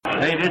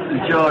Hey, this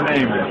is Joe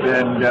Namath,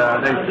 and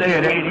they say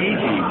it ain't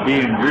easy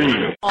being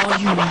green. Are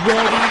you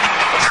ready?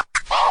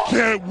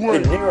 Can't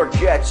wait. The New York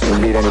Jets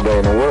can beat anybody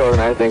in the world,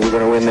 and I think we're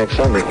going to win next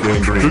Sunday.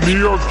 The New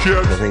York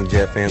Jets. I think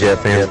Jet fans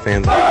Bird,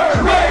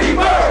 Brady,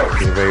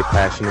 Bird. are very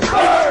passionate.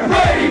 Bird,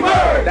 Brady,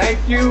 Bird.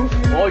 Thank you,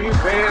 all you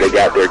fans. They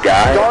got their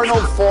guy.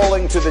 Darnold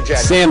falling to the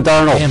Jets. Sam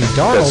Darnold.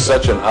 That's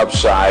such an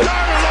upside.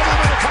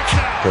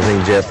 I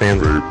think Jet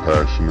fans Very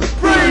passionate.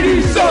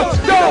 Brady sucks,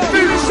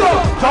 Dolphins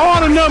suck. To all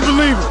the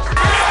non-believers.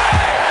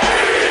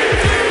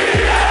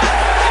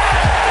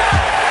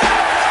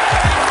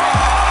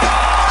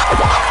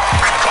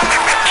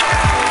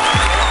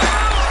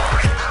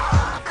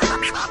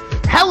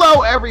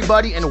 Hello,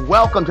 everybody, and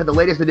welcome to the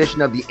latest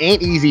edition of the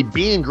Ain't Easy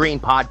Being Green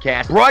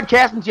podcast,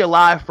 broadcasting to you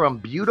live from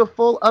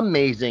beautiful,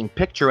 amazing,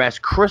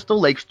 picturesque Crystal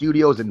Lake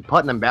Studios in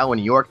Putnam Valley,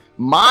 New York.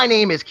 My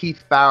name is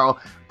Keith Farrell.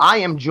 I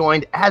am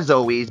joined, as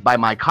always, by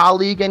my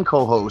colleague and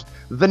co-host,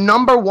 the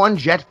number one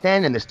Jet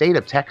fan in the state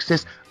of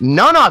Texas,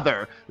 none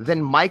other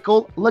than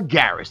Michael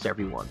Lagaris,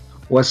 everyone.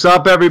 What's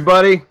up,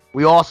 everybody?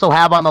 We also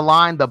have on the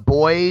line the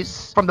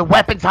boys from the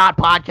Weapons Hot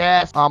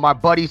podcast. Our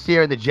buddies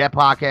here in the Jet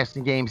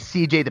podcasting game,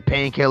 CJ the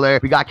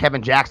Painkiller. We got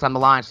Kevin Jackson on the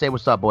line. Say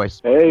what's up,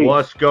 boys. Hey.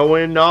 What's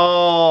going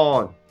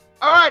on?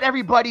 All right,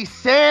 everybody.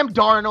 Sam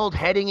Darnold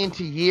heading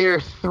into year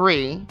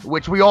 3,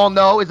 which we all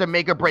know is a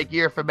make or break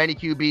year for many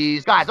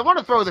QBs. Guys, I want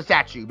to throw this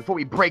at you before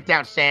we break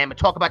down Sam and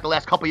talk about the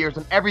last couple years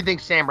and everything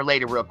Sam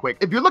related real quick.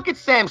 If you look at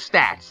Sam's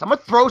stats, I'm going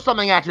to throw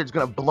something at you that's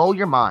going to blow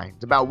your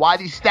mind about why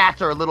these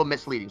stats are a little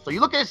misleading. So you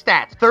look at his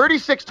stats,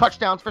 36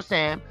 touchdowns for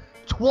Sam,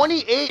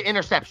 28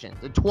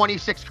 interceptions in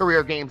 26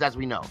 career games, as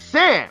we know.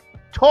 Sam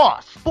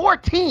tossed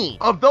 14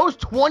 of those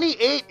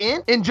 28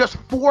 in just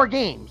 4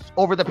 games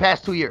over the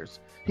past 2 years.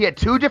 He had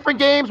 2 different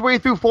games where he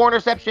threw 4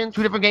 interceptions,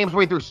 2 different games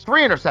where he threw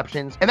 3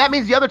 interceptions, and that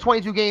means the other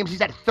 22 games, he's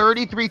had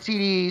 33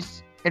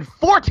 TDs and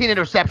 14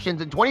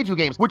 interceptions in 22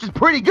 games, which is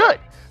pretty good.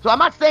 So I'm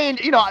not saying,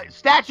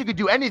 stats you could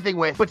do anything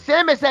with, but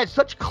Sam has had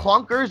such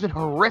clunkers and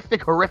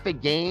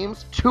horrific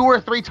games 2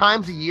 or 3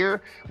 times a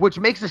year, which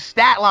makes the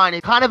stat line,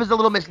 it kind of is a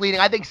little misleading.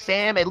 I think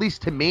Sam, at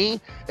least to me,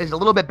 is a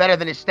little bit better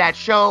than his stats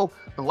show.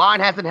 The line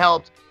hasn't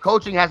helped.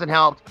 Coaching hasn't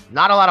helped.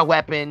 Not a lot of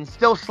weapons.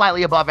 Still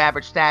slightly above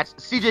average stats.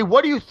 CJ,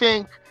 what do you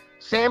think?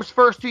 Sam's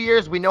first 2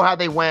 years, we know how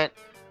they went.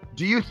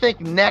 Do you think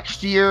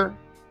next year,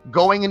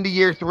 going into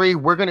year 3,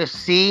 we're going to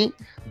see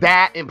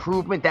that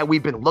improvement that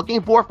we've been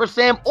looking for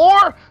Sam,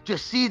 or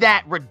just see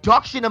that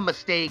reduction of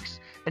mistakes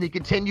and he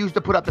continues to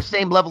put up the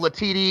same level of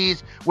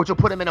TDs, which will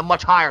put him in a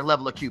much higher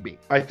level of QB?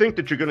 I think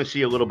that you're going to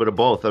see a little bit of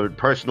both.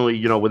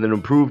 Personally, with an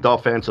improved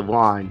offensive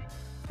line,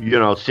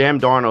 Sam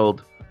Darnold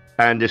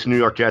and this New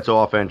York Jets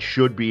offense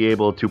should be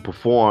able to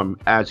perform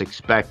as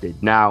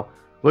expected. Now,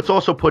 let's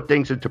also put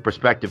things into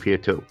perspective here,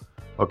 too.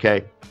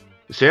 Okay,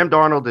 Sam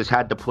Darnold has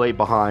had to play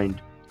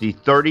behind the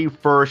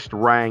 31st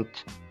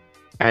ranked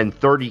and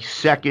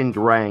 32nd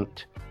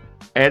ranked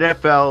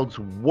NFL's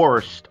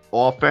worst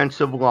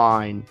offensive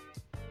line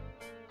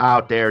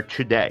out there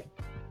today.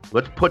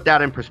 Let's put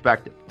that in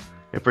perspective.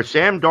 And for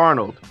Sam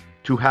Darnold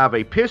to have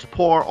a piss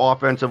poor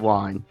offensive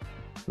line,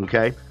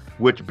 okay,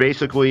 which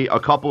basically a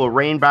couple of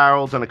rain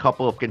barrels and a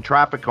couple of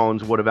traffic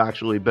cones would have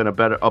actually been a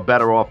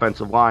better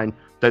offensive line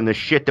than the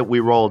shit that we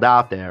rolled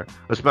out there,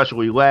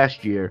 especially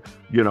last year.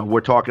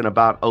 We're talking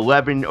about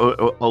 11,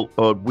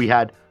 we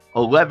had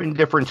 11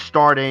 different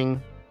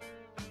starting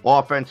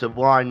offensive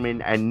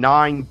linemen and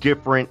 9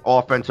 different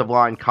offensive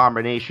line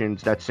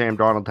combinations that Sam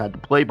Darnold had to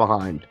play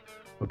behind,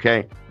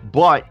 okay?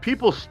 But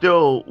people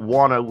still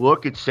want to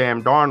look at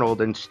Sam Darnold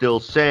and still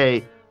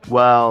say,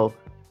 well,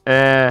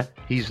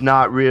 he's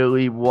not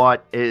really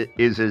what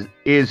is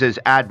as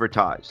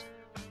advertised.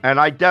 And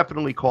I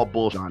definitely call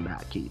bullshit on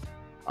that, Keith.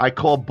 I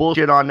call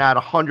bullshit on that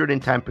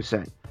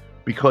 110%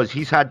 because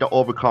he's had to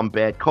overcome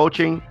bad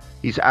coaching.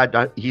 He's had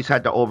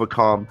to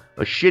overcome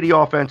a shitty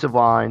offensive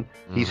line.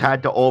 He's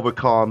had to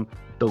overcome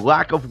the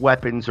lack of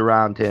weapons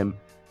around him.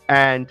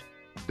 And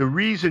the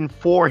reason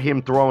for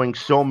him throwing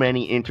so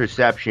many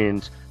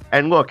interceptions,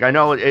 and look, I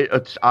know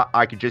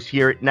I could just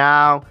hear it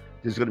now.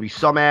 There's going to be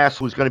some ass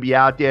who's going to be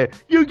out there.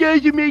 You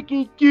guys are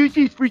making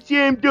excuses for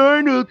Sam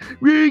Darnold.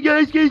 You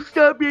guys got to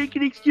stop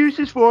making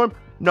excuses for him.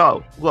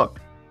 No, look.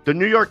 The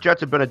New York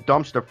Jets have been a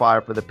dumpster fire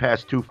for the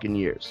past 2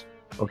 years,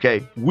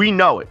 okay? We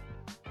know it,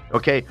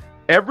 okay?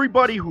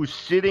 Everybody who's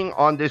sitting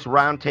on this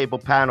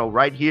roundtable panel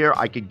right here,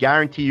 I could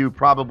guarantee you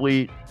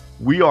probably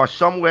we are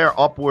somewhere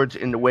upwards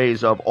in the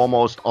ways of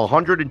almost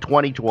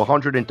 120 to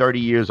 130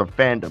 years of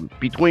fandom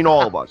between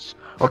all of us,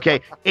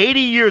 okay?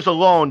 80 years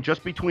alone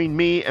just between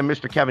me and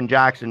Mr. Kevin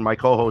Jackson, my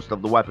co-host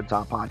of the Weapons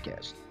Hot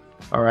podcast,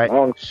 all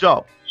right?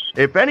 So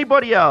if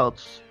anybody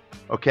else,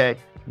 okay,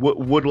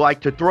 would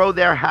like to throw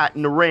their hat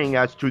in the ring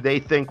as to they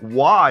think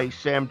why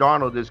Sam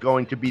Darnold is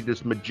going to be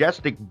this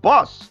majestic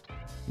bust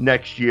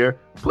next year,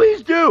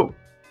 please do.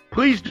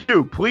 Please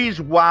do.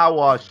 Please wow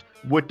us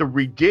with the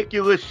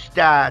ridiculous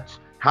stats,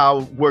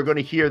 how we're going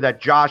to hear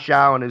that Josh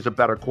Allen is a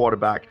better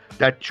quarterback,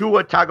 that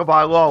Tua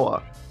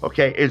Tagovailoa,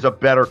 okay, is a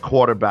better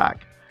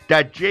quarterback,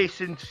 that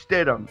Jason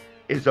Stidham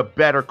is a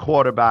better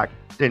quarterback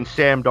than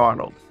Sam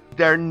Darnold.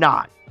 They're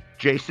not.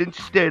 Jason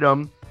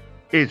Stidham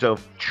is a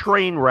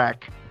train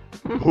wreck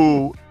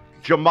who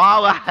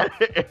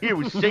he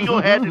was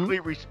single-handedly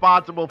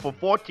responsible for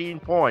 14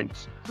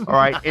 points, all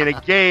right, in a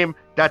game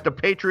that the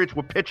Patriots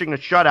were pitching a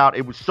shutout.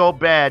 It was so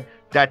bad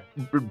that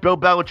Bill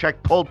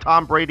Belichick pulled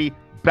Tom Brady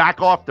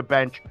back off the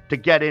bench to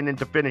get in and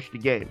to finish the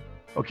game.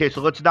 Okay,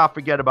 so let's not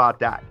forget about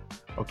that,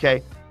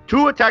 okay?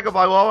 Tua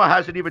Tagovailoa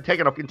hasn't even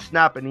taken a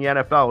snap in the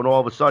NFL, and all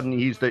of a sudden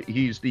he's the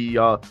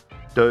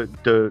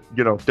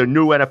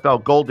new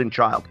NFL golden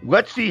child.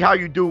 Let's see how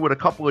you do with a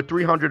couple of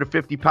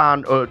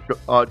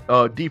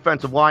 350-pound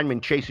defensive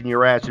linemen chasing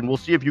your ass, and we'll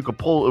see if you can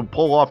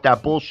pull off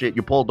that bullshit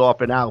you pulled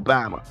off in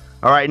Alabama.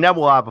 All right, and then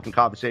we'll have a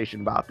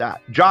conversation about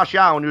that. Josh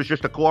Allen, who's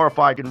just a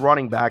glorified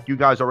running back, you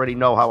guys already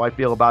know how I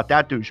feel about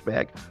that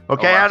douchebag.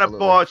 Okay, and of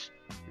course,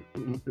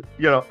 and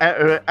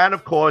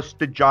of course,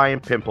 the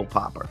giant pimple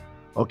popper.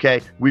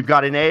 Okay, we've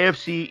got an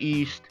AFC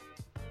East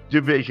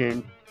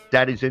division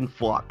that is in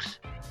flux.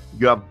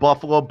 You have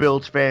Buffalo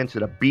Bills fans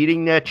that are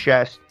beating their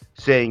chest,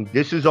 saying,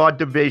 "This is our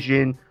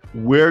division.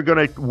 We're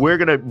gonna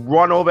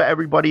run over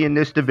everybody in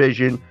this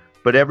division."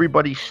 But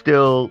everybody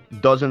still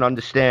doesn't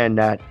understand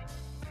that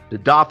the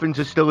Dolphins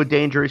are still a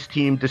dangerous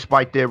team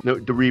despite the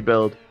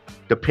rebuild.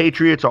 The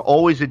Patriots are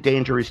always a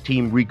dangerous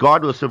team,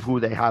 regardless of who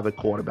they have at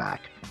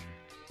quarterback,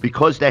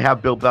 because they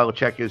have Bill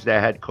Belichick as their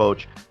head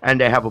coach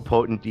and they have a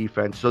potent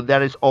defense. So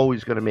that is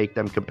always going to make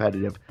them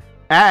competitive.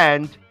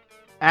 And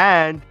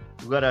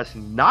let us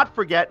not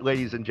forget,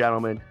 ladies and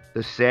gentlemen,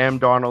 the Sam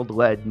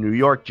Darnold-led New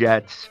York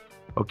Jets,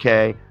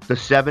 okay? The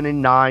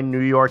 7-9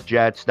 New York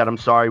Jets that, I'm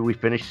sorry, we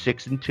finished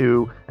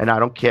 6-2, and I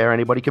don't care.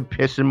 Anybody can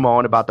piss and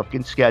moan about the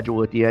fucking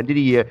schedule. At the end of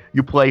the year,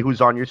 you play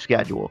who's on your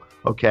schedule,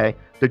 okay?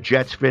 The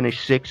Jets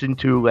finished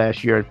 6-2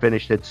 last year and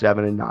finished at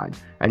 7-9.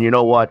 And you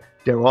know what?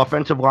 Their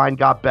offensive line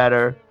got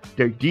better.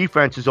 Their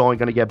defense is only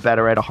going to get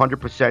better at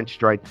 100%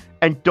 strength.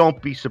 And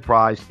don't be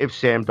surprised if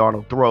Sam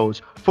Darnold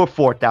throws for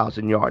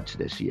 4,000 yards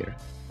this year.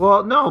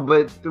 Well, no,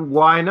 but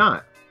why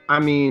not? I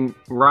mean,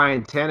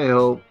 Ryan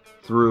Tannehill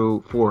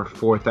threw for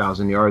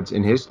 4,000 yards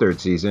in his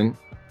third season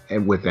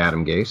and with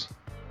Adam Gase,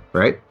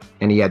 right?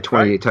 And he had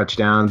 28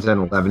 touchdowns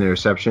and 11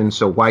 interceptions.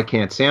 So why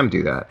can't Sam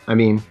do that? I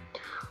mean,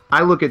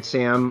 I look at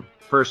Sam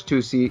first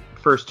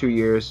two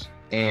years,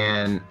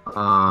 and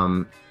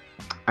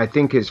I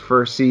think his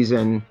first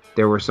season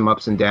there were some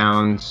ups and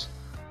downs.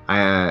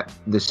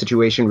 The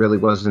situation really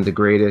wasn't the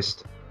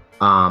greatest.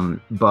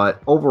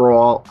 But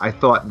overall, I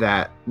thought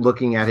that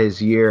looking at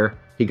his year,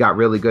 he got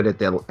really good at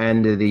the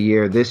end of the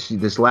year.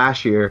 This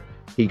last year,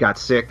 he got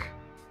sick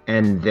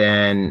and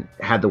then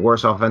had the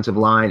worst offensive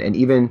line. And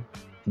even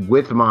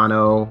with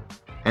mono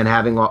and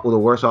having the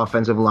worst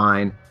offensive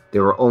line,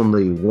 there were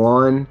only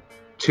 1,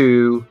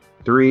 2,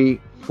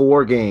 3,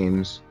 4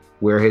 games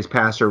where his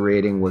passer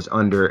rating was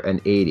under an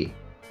 80.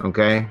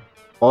 Okay?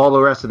 All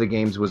the rest of the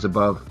games was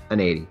above an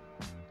 80.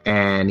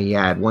 And he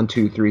had 4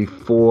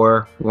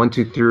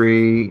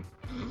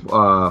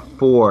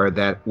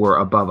 that were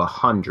above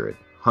 100.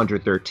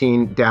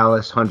 113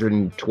 Dallas,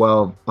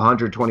 112,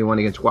 121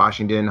 against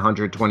Washington,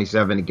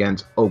 127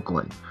 against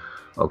Oakland.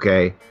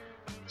 Okay.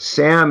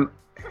 Sam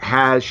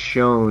has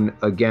shown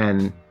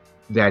again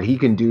that he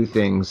can do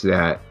things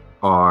that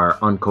are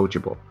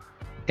uncoachable.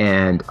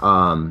 And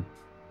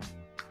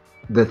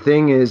the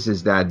thing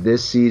is that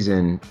this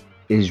season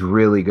is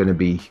really going to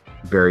be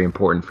very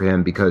important for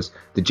him because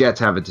the Jets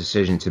have a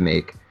decision to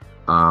make.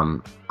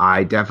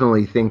 I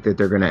definitely think that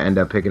they're going to end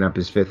up picking up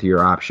his 5th-year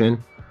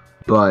option,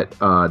 but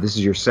this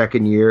is your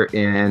 2nd year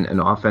in an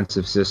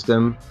offensive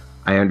system.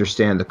 I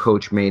understand the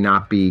coach may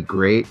not be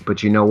great,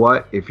 but you know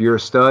what? If you're a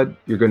stud,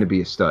 you're going to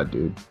be a stud,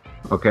 dude.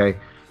 Okay?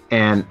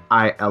 And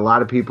a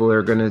lot of people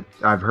are going to,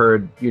 I've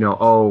heard,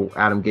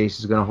 Adam Gase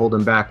is going to hold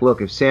him back.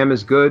 Look, if Sam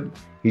is good,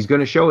 he's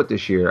going to show it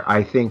this year.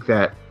 I think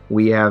that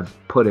we have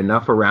put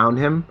enough around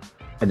him.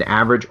 An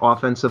average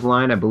offensive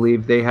line, I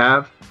believe they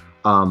have.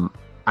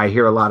 I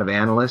hear a lot of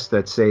analysts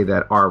that say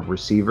that our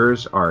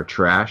receivers are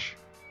trash,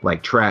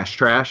 like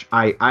trash.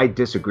 I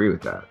disagree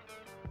with that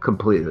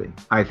completely.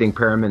 I think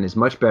Perriman is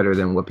much better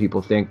than what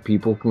people think.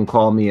 People can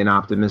call me an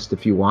optimist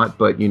if you want,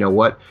 but you know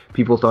what?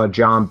 People thought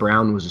John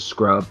Brown was a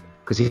scrub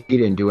because he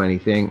didn't do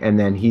anything, and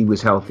then he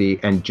was healthy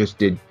and just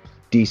did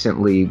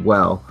decently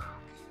well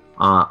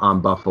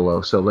on Buffalo.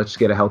 So let's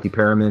get a healthy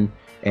Perriman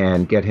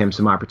and get him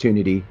some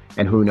opportunity,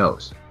 and who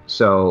knows?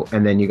 So,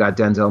 and then you got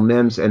Denzel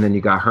Mims, and then you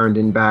got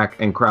Herndon back,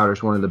 and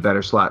Crowder's one of the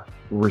better slot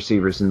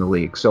receivers in the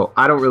league. So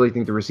I don't really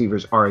think the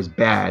receivers are as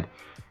bad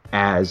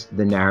as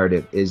the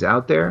narrative is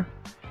out there.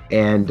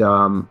 And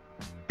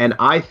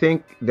I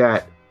think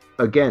that,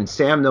 again,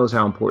 Sam knows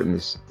how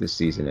important this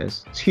season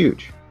is. It's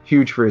huge.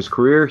 Huge for his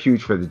career,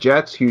 huge for the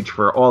Jets, huge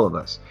for all of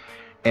us.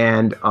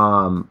 And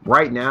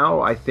right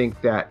now, I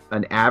think that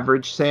an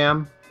average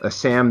Sam, a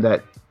Sam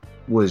that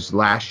was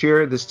last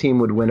year, this team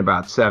would win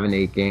about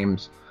 7-8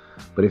 games.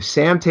 But if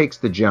Sam takes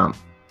the jump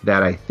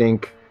that I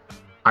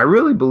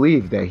really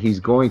believe that he's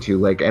going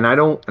to, and I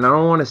don't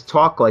want to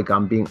talk like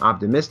I'm being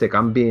optimistic.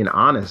 I'm being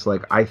honest.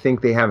 I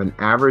think they have an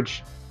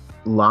average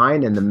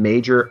line, and the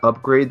major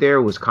upgrade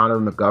there was Connor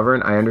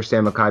McGovern. I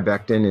understand Mekhi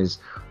Becton is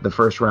the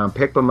first-round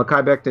pick, but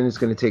Mekhi Becton is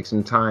going to take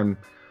some time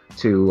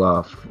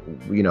to,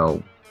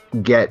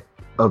 get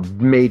a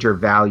major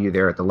value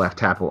there at the left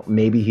tackle.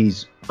 Maybe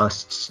he's a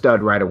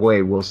stud right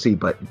away. We'll see.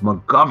 But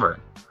McGovern,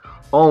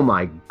 oh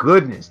my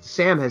goodness,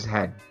 Sam has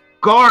had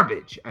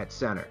garbage at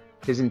center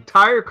his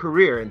entire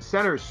career, and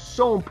center is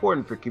so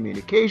important for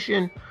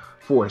communication,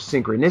 for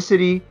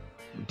synchronicity,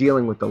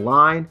 dealing with the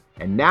line,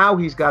 and now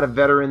he's got a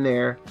veteran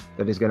there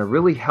that is going to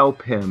really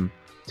help him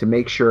to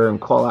make sure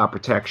and call out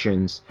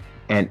protections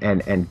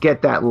and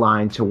get that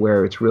line to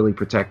where it's really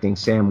protecting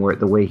Sam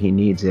the way he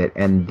needs it.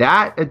 And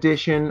that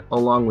addition,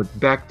 along with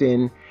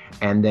Becton,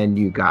 and then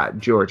you got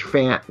George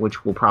Fant,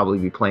 which will probably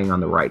be playing on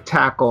the right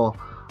tackle,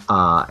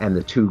 and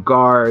the two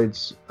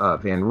guards,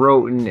 Van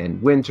Roten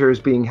and Winters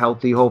being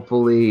healthy,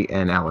 hopefully,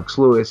 and Alex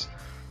Lewis,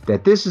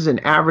 that this is an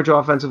average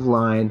offensive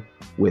line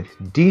with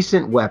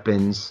decent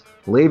weapons.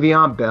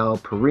 Le'Veon Bell,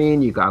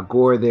 Perrine, you got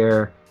Gore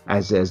there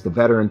as the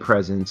veteran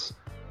presence.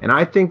 And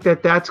I think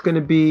that that's going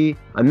to be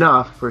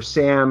enough for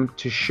Sam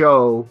to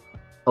show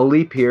a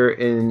leap here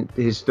in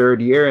his third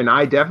year. And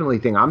I definitely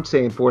think I'm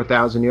saying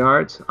 4,000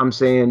 yards. I'm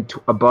saying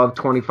above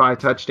 25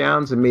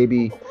 touchdowns and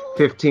maybe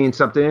 15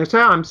 something.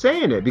 I'm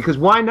saying it because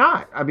why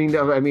not? I mean,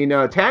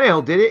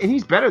 Tannehill did it, and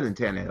he's better than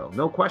Tannehill,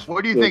 no question.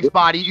 What do you think,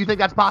 Spotty? You think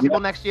that's possible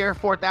next year,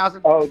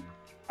 4,000? Oh,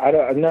 I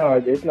don't know.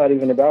 It's not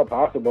even about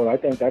possible. I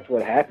think that's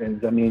what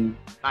happens. I mean,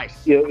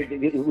 nice.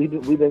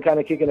 We've been kind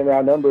of kicking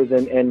around numbers,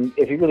 and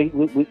if you really,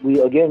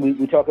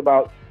 we talk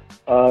about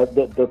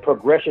the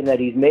progression that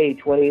he's made.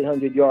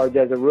 2,800 yards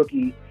as a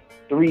rookie,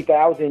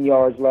 3,000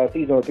 yards last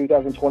season, or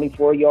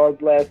 3,024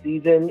 yards last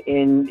season,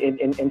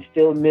 and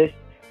still missed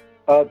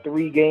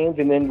 3 games,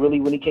 and then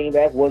really when he came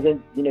back wasn't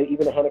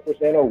even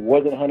 100% or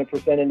wasn't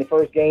 100% in the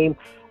first game.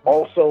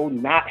 Also,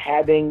 not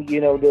having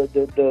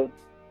the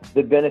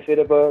benefit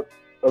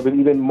of an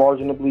even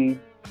marginally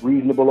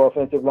reasonable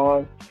offensive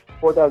line.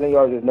 4,000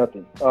 yards is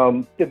nothing.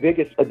 The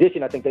biggest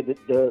addition, I think, that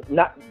the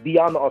not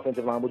beyond the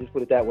offensive line, we'll just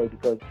put it that way,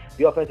 because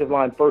the offensive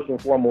line, first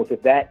and foremost,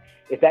 if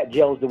that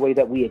gels the way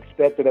that we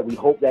expect or that we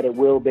hope that it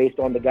will, based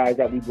on the guys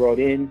that we brought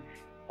in,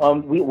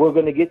 we're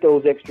going to get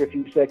those extra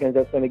few seconds.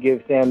 That's going to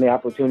give Sam the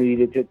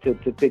opportunity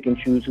to pick and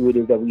choose who it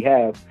is that we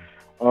have.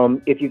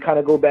 If you kind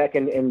of go back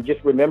and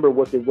just remember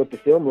what the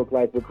film looked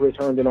like with Chris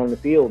Herndon on the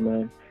field,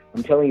 man,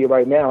 I'm telling you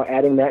right now,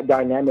 adding that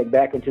dynamic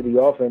back into the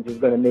offense is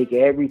going to make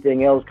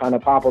everything else kind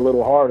of pop a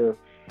little harder.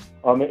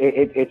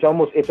 It's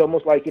almost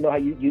like how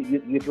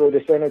you throw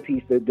the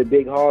centerpiece, the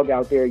big hog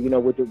out there,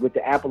 with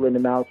the apple in the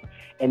mouth,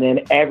 and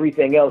then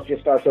everything else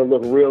just starts to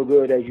look real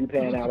good as you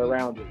pan out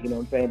around it. You know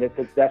what I'm saying?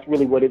 That's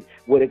really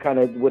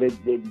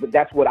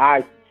that's what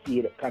I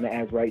see it kind of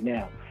as right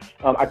now.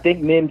 I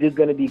think Mims is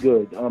going to be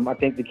good. I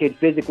think the kid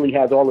physically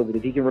has all of it.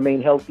 If he can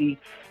remain healthy,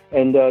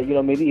 and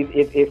maybe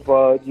if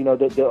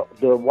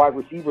the wide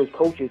receivers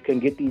coaches can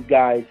get these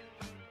guys,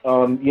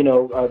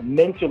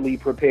 mentally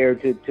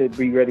prepared to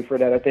be ready for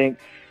that. I think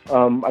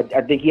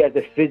he has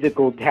the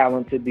physical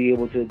talent to be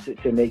able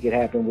to make it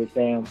happen with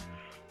Sam.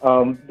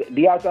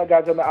 The outside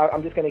guys,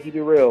 I'm just going to keep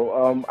it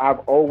real. I've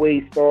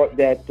always thought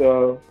that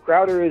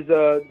Crowder's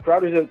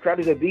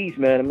a beast,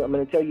 man. I'm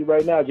going to tell you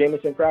right now,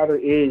 Jamison Crowder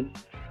is.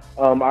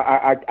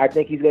 I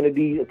think he's going to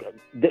be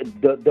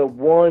the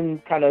one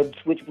kind of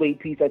switchblade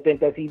piece. I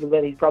think he's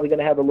probably going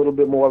to have a little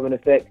bit more of an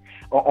effect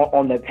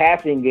on the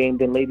passing game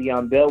than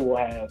Le'Veon Bell will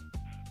have.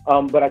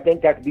 But I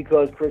think that's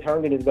because Chris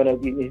Herndon is going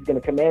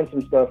to command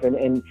some stuff,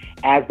 and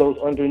as those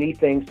underneath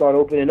things start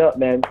opening up,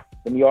 man,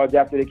 the yards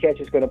after the catch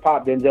is going to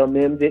pop. Denzel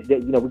Mims,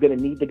 we're going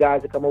to need the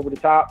guys to come over the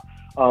top.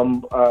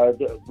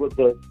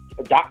 The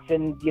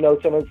Dotson,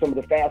 some of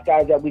the fast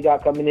guys that we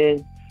got coming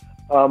in.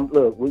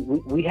 Look,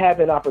 we have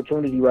an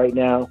opportunity right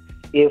now,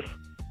 if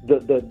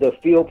the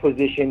field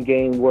position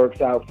game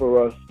works out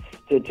for us,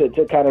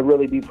 to kind of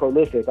really be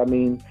prolific. I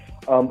mean,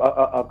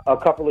 a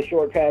couple of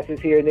short passes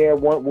here and there,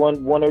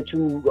 one or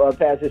two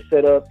passes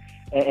set up,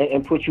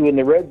 and put you in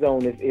the red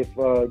zone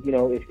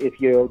if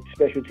your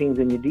special teams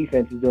and your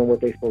defense is doing what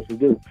they're supposed to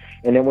do.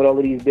 And then with all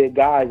of these big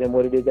guys and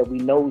what it is that we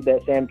know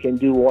that Sam can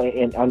do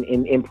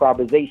in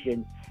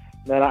improvisation,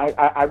 man,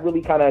 I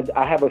really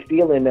I have a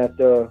feeling that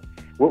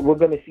we're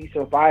going to see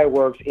some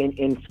fireworks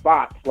in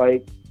spots.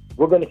 Like,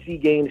 we're going to see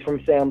games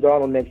from Sam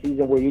Darnold next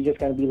season where you're just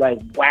going to be like,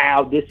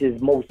 wow, this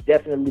is most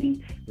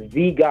definitely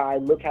the guy.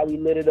 Look how he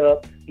lit it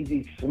up.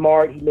 He's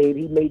smart. He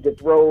made the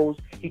throws.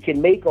 He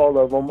can make all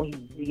of them.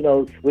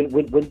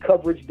 When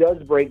coverage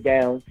does break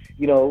down,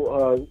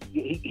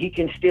 he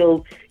can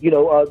still,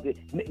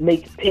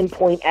 make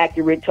pinpoint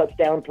accurate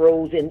touchdown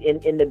throws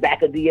in the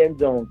back of the end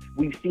zone.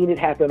 We've seen it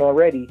happen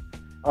already.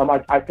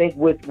 I think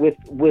with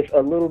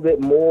a little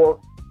bit more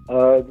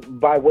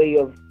by way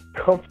of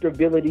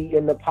comfortability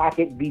in the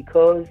pocket,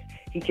 because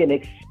he can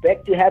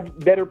expect to have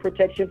better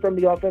protection from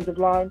the offensive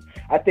line,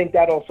 I think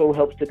that also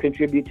helps to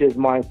contribute to his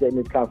mindset and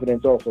his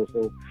confidence also.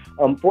 So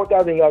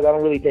 4,000 yards I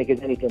don't really think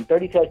is anything.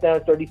 30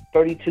 touchdowns,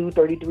 32,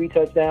 33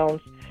 touchdowns.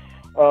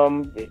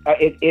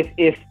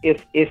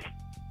 If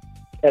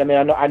And I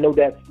mean, I know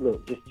that's,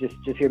 look,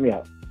 just hear me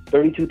out.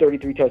 32,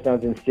 33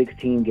 touchdowns in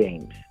 16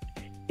 games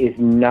is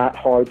not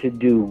hard to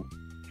do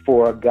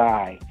for a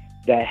guy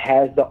that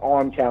has the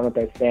arm talent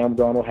that Sam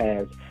Darnold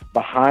has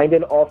behind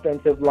an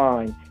offensive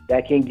line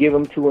that can give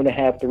him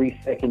 2.5, 3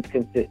 seconds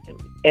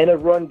consistently, and a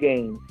run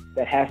game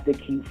that has to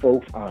keep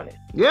folks honest.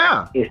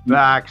 Yeah,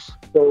 facts.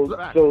 So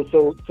Facts.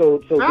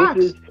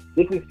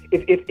 this is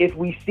if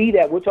we see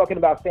that, we're talking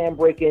about Sam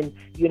breaking,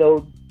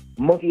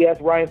 monkey ass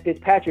Ryan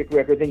Fitzpatrick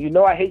records, and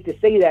I hate to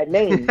say that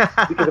name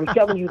because I'm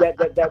telling you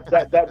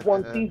that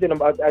one season,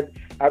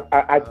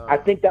 I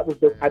think that was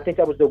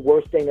the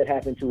worst thing that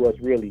happened to us,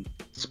 really.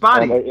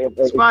 Spotty, I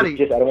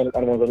don't want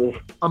to lose.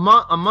 A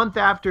month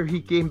after he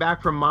came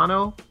back from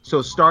mono,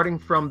 so starting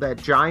from that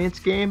Giants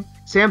game,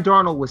 Sam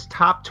Darnold was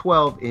top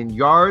 12 in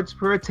yards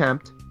per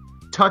attempt,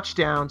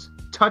 touchdowns,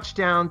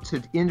 touchdown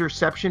to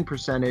interception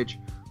percentage,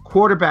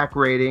 quarterback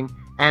rating,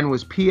 and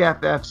was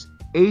PFF's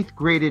 8th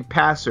graded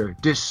passer,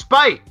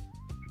 despite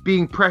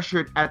being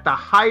pressured at the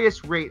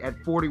highest rate at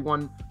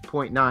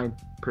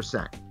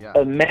 41.9%. Yeah.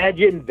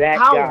 Imagine that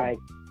guy.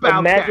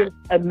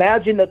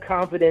 Imagine the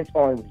confidence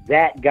on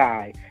that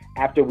guy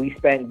after we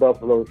spanked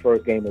Buffalo's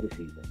first game of the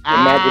season.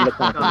 Imagine the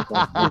confidence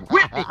on him.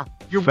 Whitney,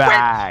 you're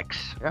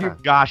Facts. Yeah.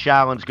 Josh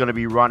Allen's going to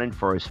be running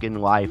for his skin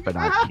life, and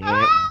I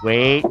can't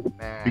wait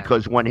Man.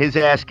 because when his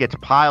ass gets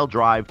pile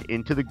drived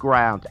into the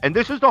ground, and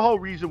this is the whole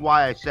reason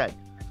why I said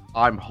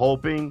I'm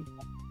hoping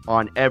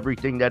on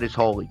everything that is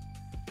holy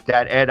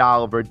that Ed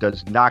Oliver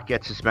does not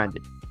get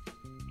suspended.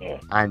 Yeah.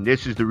 And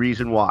this is the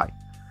reason why.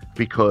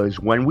 Because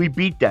when we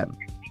beat them,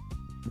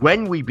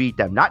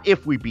 not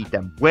if we beat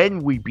them,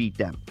 when we beat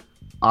them,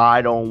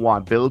 I don't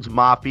want Bills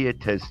Mafia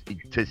to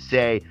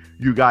say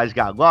you guys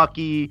got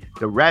lucky,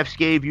 the refs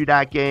gave you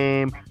that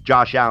game,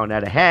 Josh Allen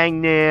had a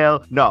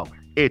hangnail. No,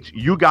 it's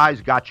you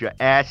guys got your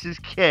asses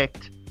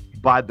kicked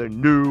by the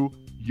New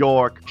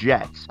York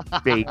Jets,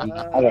 baby.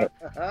 All right.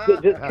 I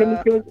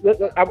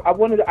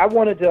wanted to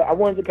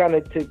kind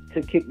of to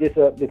kick this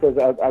up because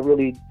I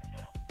really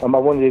I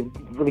wanted to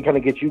really kind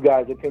of get you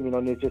guys' opinion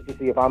on this just to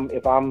see if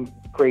I'm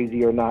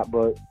crazy or not.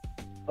 But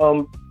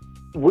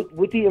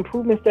with the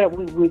improvements that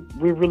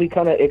we're really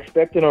kind of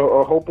expecting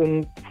or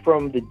hoping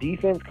from the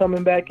defense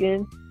coming back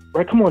in,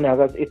 right? Come on now,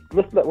 guys.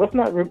 Let's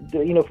not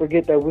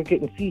forget that we're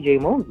getting C.J.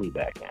 Mosley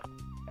back now.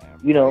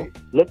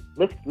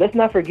 Let's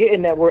not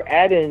forgetting that we're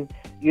adding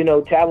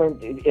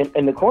talent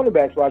in the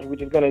cornerback spot,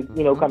 which is going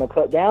to kind of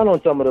cut down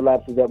on some of the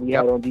lapses that we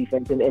had on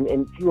defense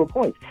and fewer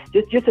points.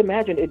 Just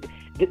imagine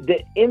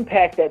the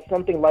impact that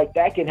something like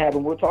that can have.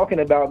 And we're talking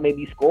about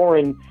maybe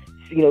scoring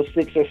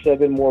 6 or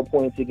 7 more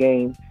points a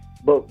game,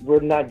 but we're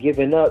not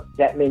giving up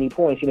that many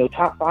points.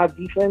 Top five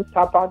defense,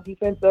 kind of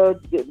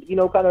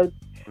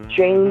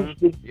change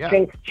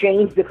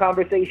the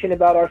conversation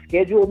about our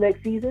schedule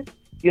next season.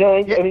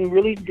 I mean,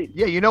 really.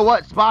 Yeah, you know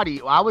what, Spotty?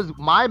 One of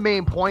my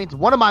main points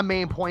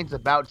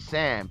about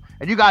Sam,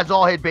 and you guys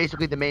all hit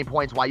basically the main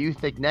points why you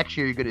think next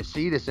year you're going to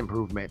see this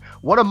improvement.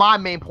 One of my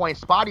main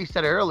points, Spotty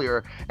said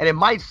earlier, and it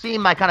might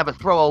seem like kind of a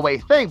throwaway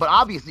thing, but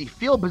obviously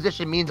field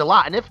position means a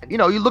lot. And if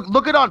you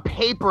look at on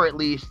paper at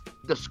least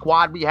the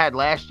squad we had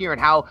last year and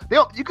how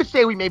you could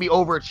say we maybe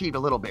overachieved a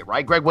little bit,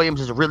 right? Greg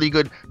Williams is a really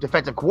good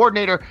defensive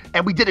coordinator,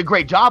 and we did a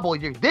great job all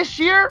year. This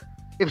year,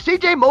 if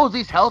C.J.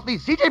 Mosley's healthy,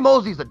 C.J.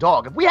 Mosley's the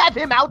dog. If we have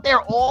him out there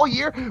all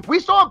year,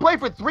 we saw him play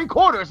for 3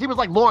 quarters. He was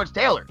like Lawrence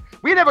Taylor.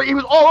 He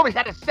was all over. He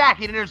had a sack,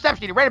 he had an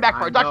interception, he ran it back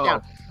for a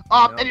touchdown.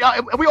 And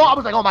we all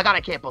was like, oh my God,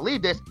 I can't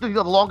believe this. This is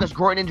the longest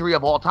groin injury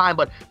of all time.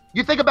 But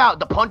you think about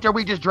the punter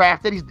we just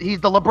drafted.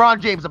 He's the LeBron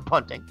James of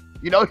punting.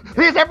 He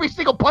has every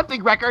single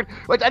punting record,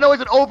 which I know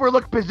is an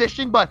overlooked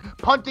position, but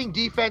punting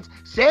defense,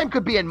 Sam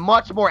could be in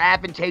much more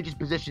advantageous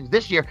positions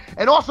this year.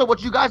 And also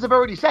what you guys have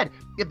already said,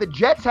 if the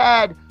Jets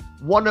had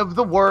one of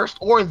the worst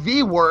or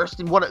the worst,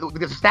 and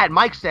the stat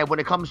Mike said when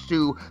it comes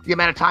to the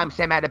amount of time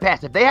Sam had to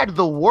pass. If they had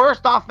the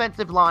worst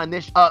offensive line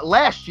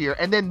last year,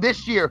 and then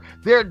this year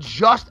they're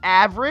just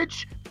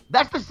average,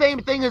 that's the same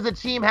thing as a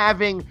team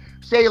having,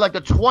 say, like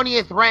the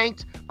 20th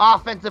ranked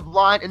offensive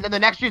line, and then the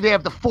next year they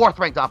have the 4th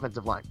ranked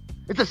offensive line.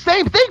 It's the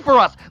same thing for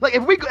us. Like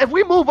if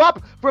we move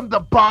up from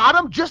the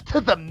bottom just to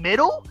the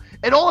middle,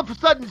 and all of a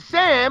sudden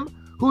Sam,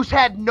 who's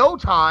had no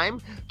time,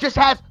 just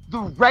has the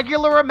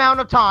regular amount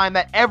of time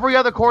that every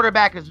other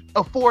quarterback is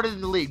afforded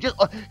in the league.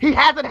 He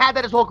hasn't had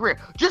that his whole career.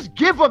 Just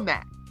give him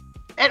that.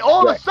 And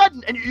all of a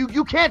sudden, and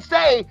you can't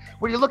say,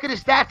 when you look at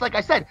his stats, like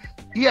I said,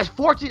 he has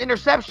 14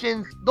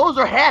 interceptions. Those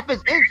are half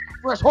his inch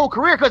for his whole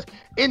career, because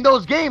in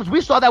those games, we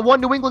saw that one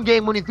New England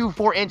game when he threw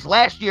 4 inch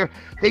last year.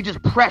 They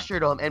just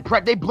pressured him, and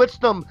they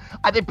blitzed him.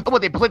 They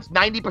blitzed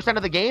 90%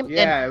 of the game.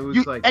 Yeah, and it was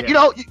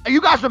you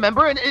guys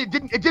remember, and it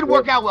didn't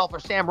work out well for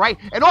Sam, right?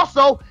 And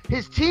also,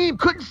 his team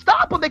couldn't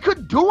stop him. They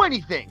couldn't do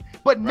anything.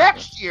 But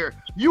next year,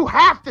 you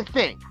have to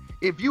think,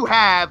 if you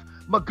have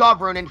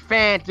McGovern and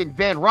Fant and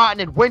Van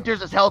Rotten and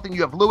Winters is healthy, and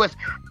you have Lewis,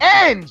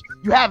 and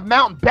you have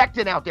Mountain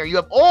Becton out there. You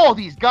have all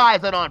these guys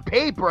that on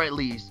paper, at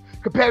least,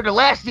 compared to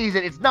last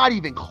season, it's not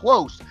even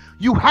close.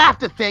 You have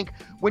to think,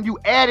 when you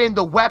add in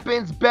the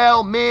weapons,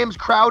 Bell, Mims,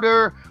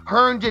 Crowder,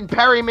 Herndon,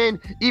 Perryman,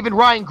 even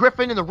Ryan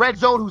Griffin in the red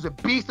zone, who's a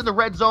beast in the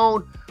red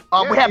zone.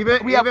 We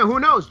have who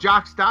knows,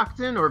 Jock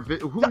Stockton or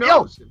who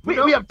knows? We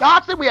have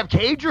Dotson, we have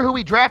Cager, who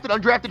we drafted,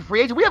 undrafted free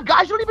agent. We have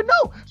guys you don't even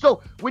know.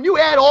 So when you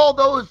add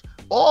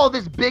all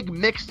this big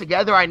mix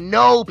together, I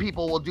know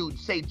people will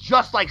say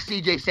just like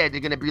CJ said.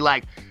 They're gonna be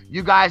like,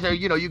 you guys are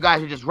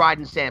just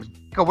riding Sam's,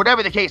 or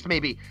whatever the case may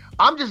be.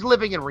 I'm just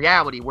living in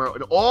reality where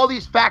all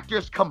these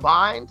factors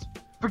combined.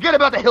 Forget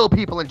about the Hill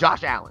people and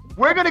Josh Allen.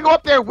 We're gonna go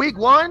up there week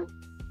 1.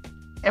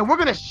 And we're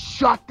going to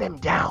shut them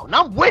down. And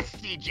I'm with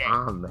CJ.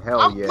 I'm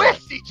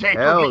with CJ.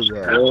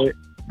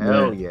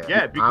 Hell yeah.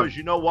 Yeah, because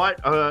you know what?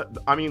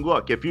 I mean,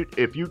 look, if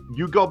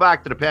you go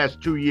back to the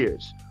past 2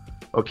 years,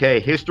 okay,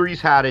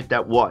 history's had it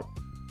that what?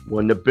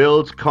 When the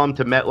Bills come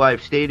to MetLife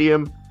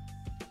Stadium,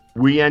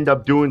 we end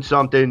up doing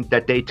something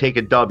that they take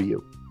a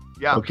W.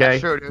 Yeah, okay?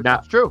 Sure, dude. Now,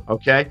 that's true.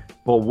 Okay?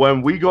 But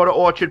when we go to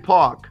Orchard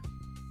Park,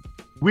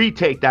 we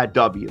take that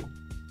W.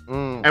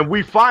 And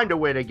we find a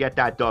way to get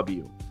that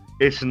W.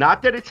 It's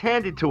not that it's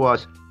handed to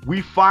us.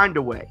 We find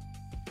a way,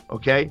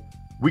 okay?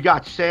 We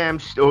got Sam.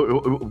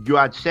 You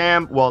had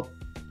Sam. Well,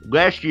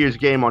 last year's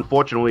game,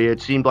 unfortunately, it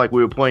seemed like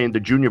we were playing the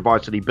junior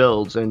varsity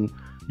Bills. And,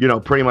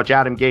 pretty much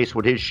Adam Gase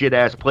with his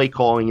shit-ass play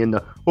calling in the,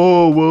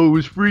 it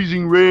was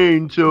freezing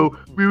rain, so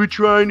we were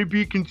trying to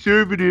be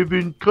conservative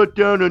and cut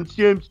down on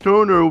Sam's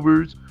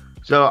turnovers.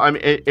 So, I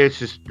mean, it's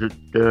just,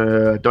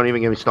 don't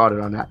even get me started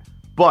on that.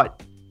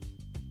 But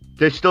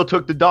they still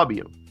took the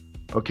W,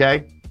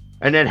 okay?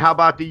 And then how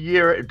about the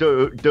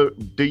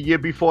year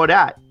before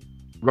that?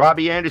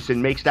 Robbie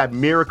Anderson makes that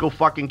miracle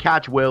fucking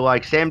catch where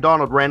like Sam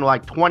Darnold ran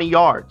like 20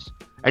 yards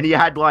and he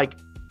had like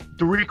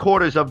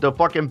 3/4 of the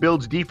fucking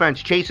Bills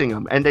defense chasing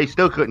him and they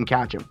still couldn't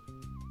catch him.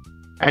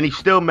 And he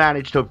still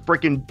managed to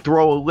freaking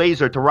throw a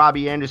laser to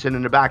Robbie Anderson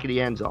in the back of the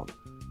end zone.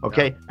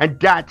 Okay? Yeah. And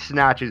that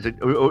snatches a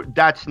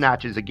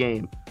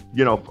game,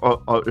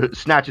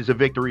 snatches a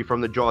victory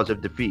from the jaws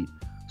of defeat.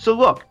 So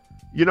look,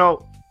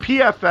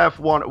 PFF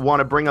want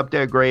to bring up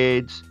their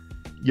grades.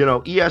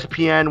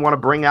 ESPN want to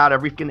bring out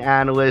every fucking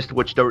analyst,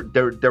 which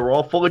they're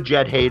all full of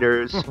Jet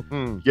haters.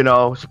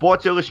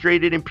 Sports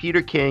Illustrated and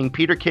Peter King.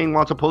 Peter King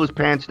wants to pull his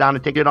pants down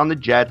and take it on the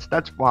Jets.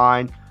 That's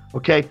fine.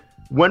 Okay.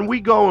 When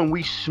we go and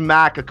we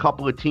smack a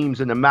couple of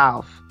teams in the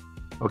mouth,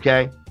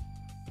 okay.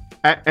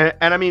 And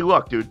I mean,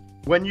 look, dude,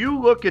 when you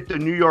look at the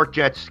New York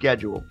Jets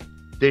schedule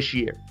this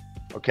year,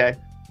 okay,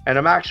 and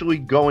I'm actually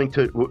going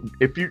to,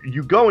 if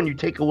you go and you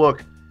take a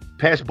look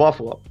past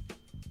Buffalo,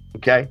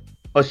 okay?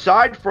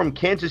 Aside from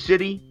Kansas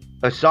City,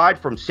 aside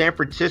from San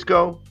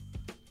Francisco,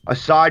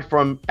 aside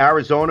from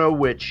Arizona,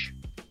 which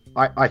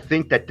I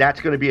think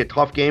that's going to be a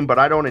tough game, but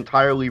I don't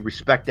entirely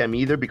respect them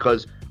either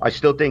because I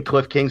still think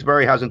Cliff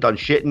Kingsbury hasn't done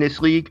shit in this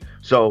league.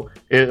 So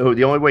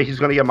the only way he's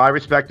going to get my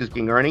respect is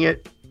being earning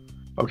it,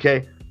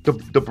 okay?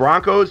 The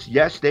Broncos,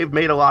 yes, they've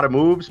made a lot of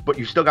moves, but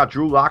you still got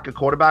Drew Lock, a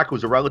quarterback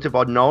who's a relative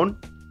unknown,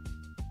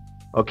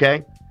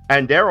 okay?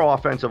 And their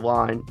offensive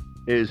line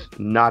is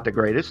not the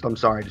greatest, I'm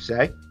sorry to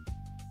say.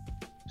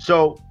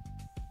 So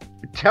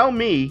tell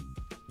me,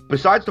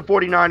 besides the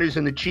 49ers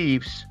and the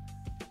Chiefs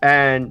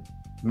and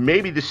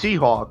maybe the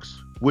Seahawks,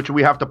 which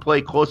we have to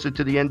play closer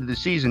to the end of the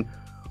season,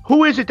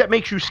 who is it that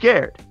makes you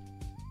scared?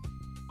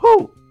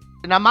 Who?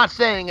 And I'm not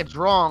saying it's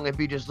wrong if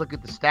you just look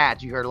at the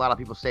stats. You heard a lot of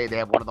people say they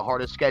have one of the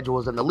hardest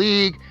schedules in the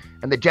league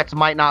and the Jets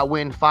might not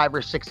win 5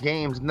 or 6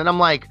 games. And then I'm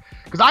like,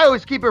 because I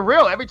always keep it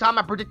real. Every time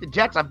I predict the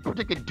Jets, I've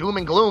predicted doom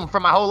and gloom for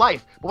my whole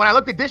life. But when I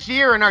looked at this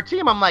year and our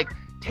team, I'm like,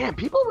 damn,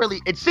 people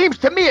really, it seems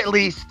to me at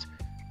least,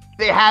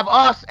 they have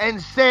us and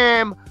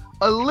Sam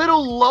a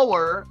little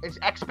lower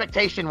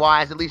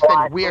expectation-wise, at least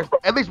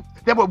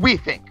than what we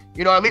think.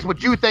 At least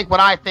what you think, what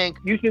I think.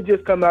 You should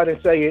just come out and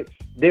say it.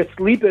 They're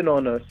sleeping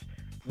on us.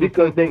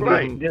 Because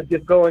they're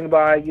just going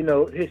by,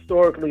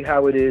 historically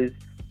how it is.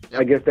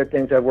 Yep. I guess that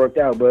things have worked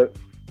out. But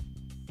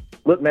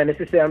look, man, this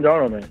is Sam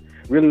Darnold, man.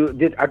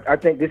 Really, I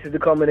think this is the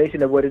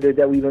culmination of what it is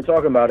that we've been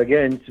talking about.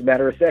 Again, it's a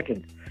matter of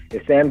seconds.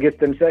 If Sam gets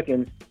them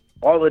seconds,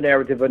 all the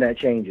narrative on that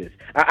changes.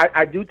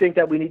 I do think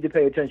that we need to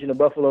pay attention to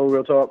Buffalo,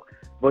 real talk.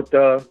 But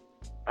I'm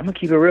going to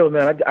keep it real,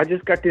 man. I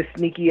just got this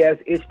sneaky-ass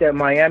itch that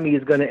Miami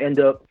is going to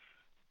end up.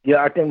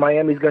 Yeah, I think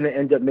Miami's going to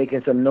end up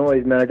making some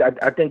noise, man.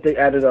 I think they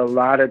added a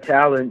lot of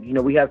talent.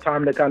 We have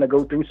time to kind of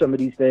go through some of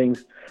these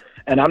things.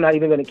 And I'm not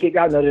even going to kick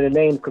out none of the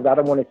names because I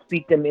don't want to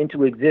speak them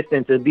into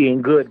existence as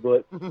being good.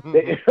 But,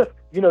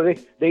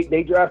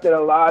 they drafted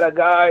a lot of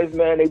guys,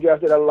 man. They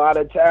drafted a lot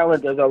of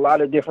talent. There's a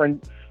lot of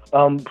different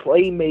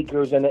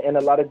playmakers and a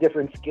lot of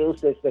different skill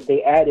sets that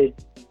they added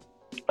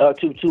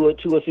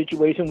to a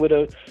situation with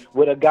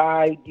a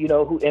guy,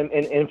 who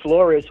in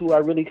Flores, who I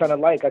really kind of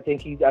like. I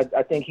think he's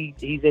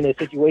in a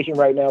situation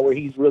right now where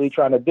he's really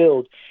trying to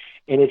build.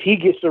 And if he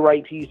gets the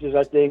right pieces,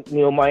 I think,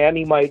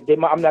 Miami might,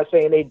 I'm not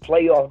saying they'd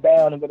playoff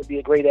bound and going to be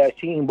a great ass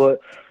team, but,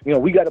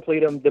 we got to play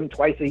them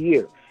twice a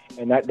year.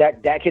 And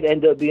that could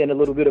end up being a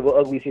little bit of an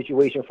ugly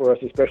situation for us,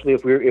 especially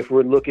if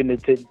we're looking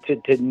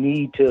to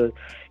need to,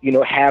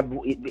 have,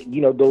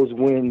 those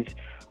wins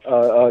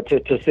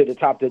to sit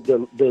atop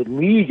the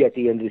league at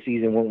the end of the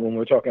season when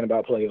we're talking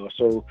about playoffs.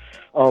 So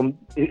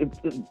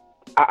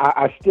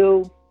I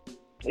still,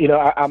 you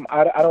know,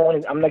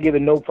 I'm not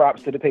giving no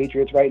props to the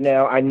Patriots right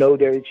now. I know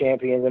they're the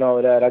champions and all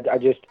of that.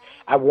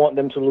 I want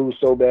them to lose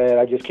so bad.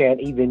 I just can't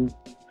even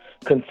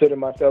consider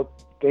myself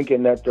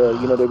thinking that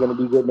you know, they're going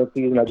to be good next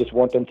season. I just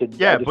want them to.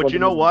 Yeah, but you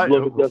know what?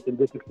 We're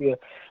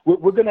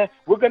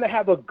gonna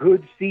have a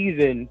good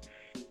season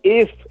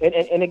if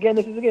and again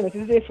this is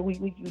if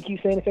we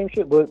keep saying the same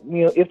shit. But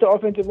you know, if the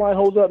offensive line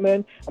holds up,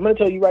 man, I'm going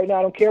to tell you right now.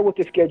 I don't care what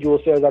the schedule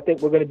says. I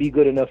think we're going to be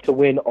good enough to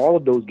win all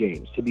of those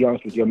games. To be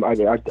honest with you,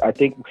 I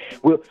think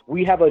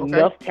we have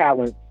enough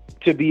talent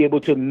to be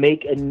able to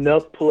make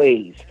enough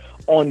plays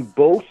on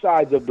both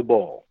sides of the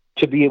ball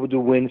to be able to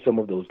win some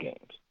of those games.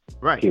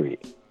 Right. Period.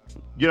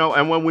 You know,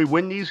 and when we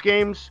win these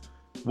games,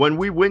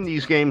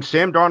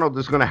 Sam Darnold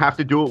is going to have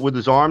to do it with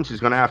his arms. He's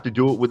going to have to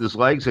do it with his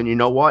legs. And you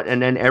know what?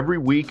 And then every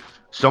week,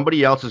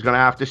 somebody else is going to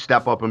have to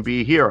step up and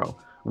be a hero,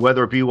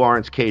 whether it be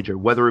Lawrence Cager,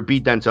 whether it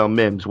be Denzel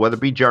Mims, whether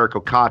it be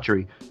Jericho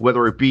Cotchery,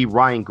 whether it be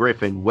Ryan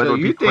Griffin, whether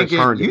it be Chris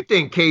Herndon. You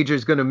think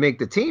Cager's going to make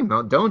the team,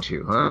 don't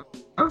you? Huh?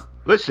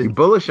 Listen, you're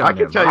bullish on I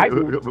can tell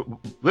you.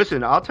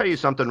 Listen, I'll tell you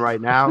something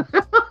right now.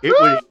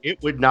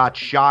 It would not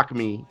shock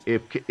me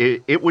if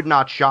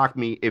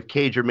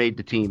Cager made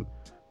the team,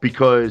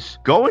 because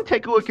go and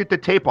take a look at the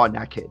tape on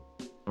that kid.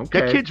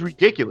 Okay. That kid's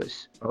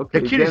ridiculous. Okay,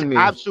 that kid is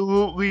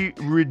absolutely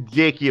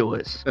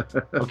ridiculous.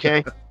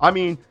 Okay, I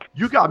mean,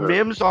 you got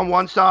Mims on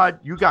one side,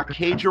 you got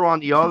Cager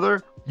on the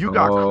other, you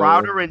got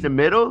Crowder in the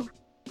middle,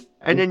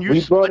 and then you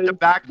split the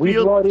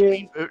backfield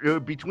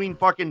between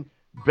fucking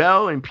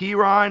Bell and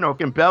Pirine, or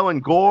fucking Bell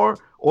and Gore,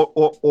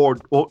 or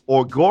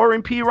Gore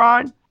and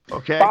Pirine.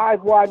 Okay.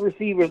 5 wide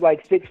receivers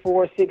like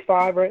 6'4",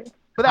 6'5", right?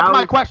 But that's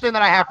my question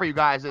that I have for you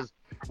guys is,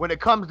 when it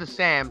comes to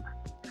Sam,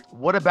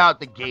 what about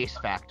the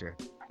Gase factor?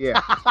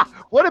 Yeah.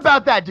 What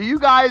about that? Do you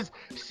guys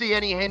see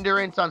any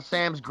hindrance on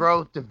Sam's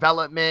growth,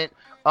 development,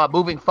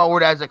 moving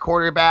forward as a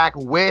quarterback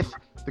with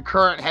the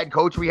current head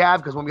coach we have?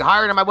 Because when we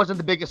hired him, I wasn't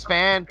the biggest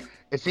fan.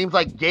 It seems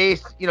like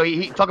Gase, you know,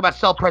 he talk about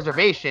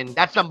self-preservation.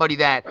 That's somebody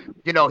that,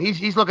 you know,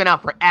 he's looking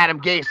out for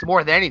Adam Gase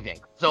more than anything.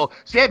 So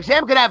Sam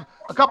could have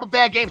a couple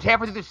bad games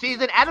halfway through the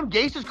season. Adam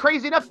Gase is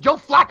crazy enough. Joe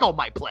Flacco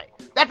might play.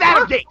 That's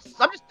Adam Gase.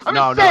 I'm just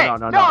saying.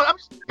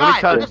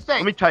 I'm just saying.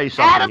 Let me tell you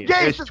something. Adam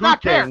Gase is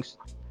not there.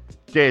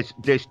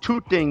 There's two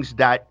things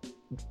that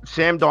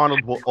Sam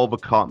Darnold will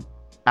overcome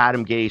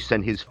Adam Gase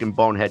and his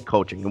bonehead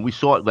coaching. And we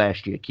saw it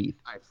last year, Keith.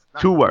 Nice.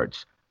 2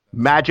 words.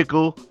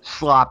 Magical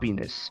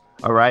sloppiness.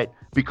 All right?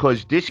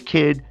 Because this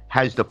kid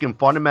has the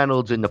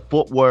fundamentals and the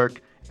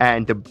footwork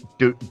and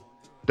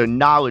the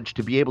knowledge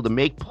to be able to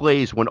make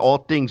plays when all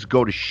things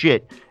go to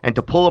shit, and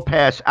to pull a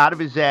pass out of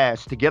his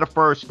ass to get a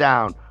first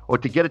down or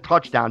to get a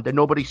touchdown that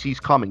nobody sees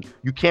coming.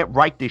 You can't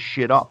write this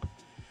shit up.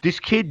 This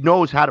kid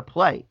knows how to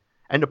play.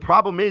 And the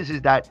problem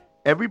is that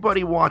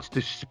everybody wants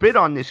to spit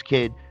on this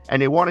kid,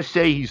 and they want to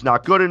say he's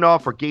not good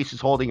enough, or Gase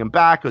is holding him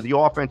back, or the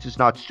offense is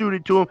not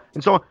suited to him,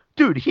 and so on.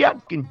 Dude, he had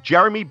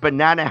Jeremy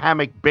Banana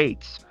Hammock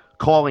Bates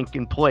calling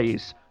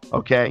plays,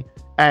 okay?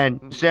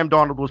 And Sam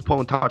Darnold was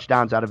pulling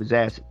touchdowns out of his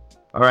ass.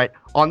 All right?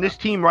 On this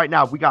team right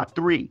now, we got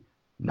 3,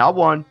 not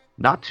 1,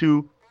 not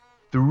 2,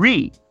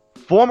 3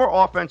 former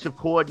offensive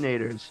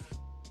coordinators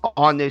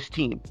on this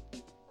team.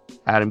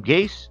 Adam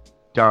Gase,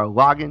 Darryl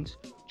Loggins,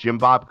 Jim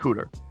Bob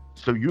Cooter.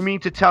 So you mean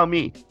to tell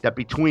me that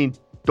between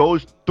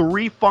those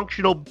 3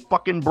 functional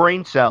fucking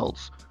brain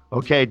cells,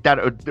 okay, that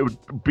are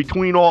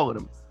between all of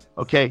them,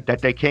 okay,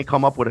 that they can't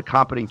come up with a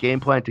competent game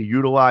plan to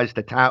utilize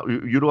the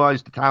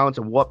talents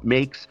of what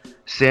makes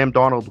Sam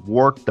Darnold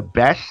work the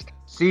best?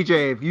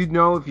 CJ, if you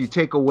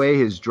take away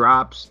his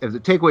drops,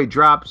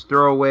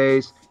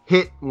 throwaways,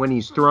 hit when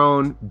he's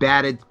thrown,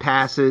 batted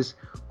passes,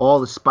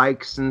 all the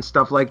spikes and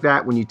stuff like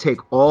that, when you take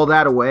all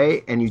that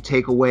away and you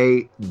take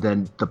away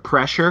the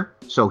pressure,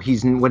 so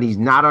when he's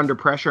not under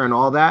pressure and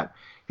all that,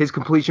 his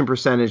completion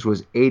percentage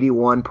was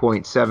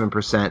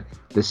 81.7%,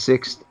 the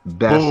 6th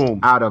best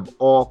out of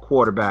all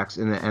quarterbacks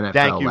in the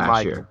NFL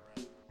last year.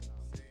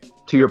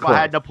 To your point. If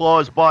I had an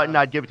applause button,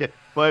 I'd give it to you.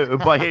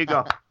 But here you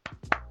go.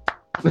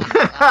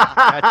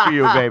 That's for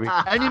you, baby.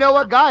 And you know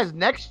what, guys?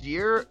 Next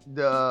year,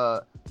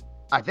 I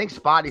think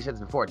Spotty said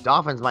this before,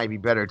 Dolphins might be a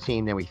better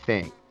team than we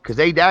think. Because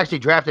they actually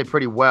drafted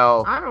pretty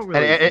well. I don't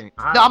really think.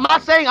 I'm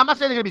not saying they're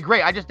going to be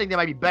great. I just think they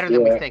might be better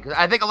than we think. Because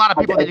I think a lot of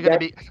people think they're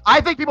going to be.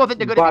 I think people think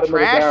they're going to be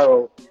trash.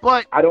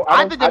 But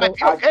I think they might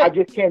be okay. I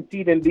just can't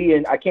see them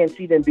being. I can't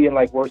see them being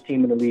like worst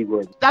team in the league.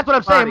 That's what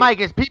I'm saying,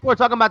 Mike. Is people are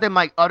talking about them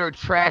like utter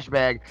trash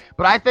bag.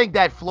 But I think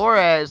that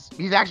Flores,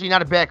 he's actually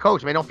not a bad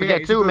coach, man. Don't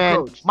forget too, man.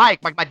 Coach.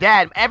 Mike, my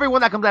dad.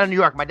 Everyone that comes out of New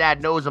York, my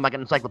dad knows him like an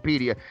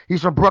encyclopedia.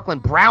 He's from Brooklyn,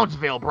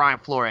 Brownsville. Brian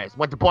Flores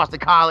went to Boston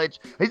College.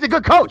 He's a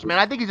good coach, man.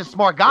 I think he's a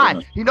smart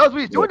guy. He knows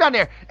what he's doing down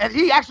there. And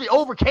he actually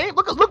overcame.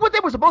 Look what they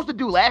were supposed to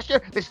do last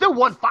year. They still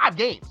won 5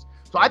 games.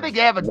 So I think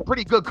they have a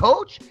pretty good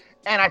coach,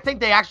 and I think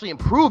they actually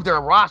improved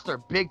their roster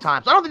big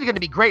time. So I don't think they're going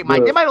to be great,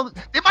 Mike. They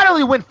might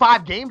only win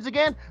 5 games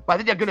again, but I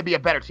think they're going to be a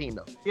better team,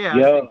 though.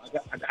 Yeah.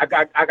 I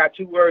got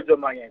 2 words on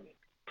Miami.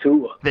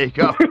 Tua. There you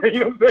go. You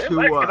know what I'm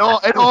saying? Tua.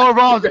 It all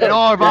revolves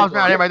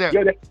around him right there.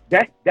 Yo,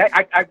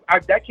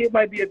 that kid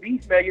might be a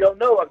beast, man. You don't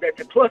know of that.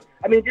 Plus,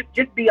 I mean,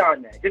 just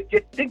beyond that,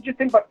 just think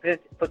about the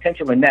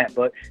potential in that.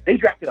 But they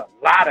drafted a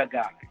lot of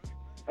guys.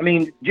 I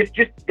mean,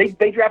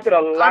 they drafted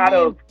a lot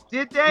of.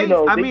 Did they? You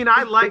know,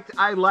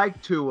 I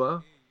liked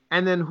Tua,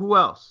 and then who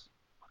else?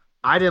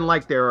 I didn't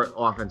like their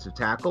offensive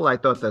tackle. I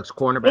thought the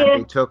cornerback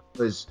they took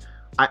was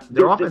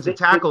their offensive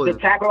tackle. The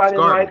tackle I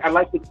didn't like. I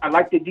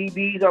like the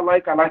DBs. I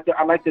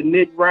like the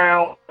mid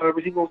round.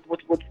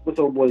 What's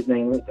old boy's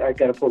name? I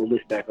gotta pull the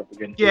list back up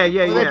again. Yeah.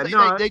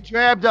 They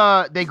grabbed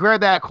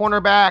that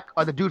cornerback,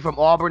 the dude from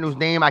Auburn whose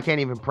name I can't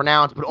even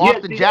pronounce, but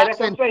Austin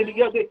Jackson.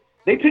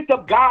 They picked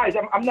up guys.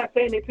 I'm not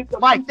saying they picked up.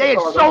 Mike, they had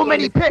so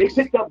many picks.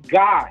 They picked up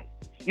guys.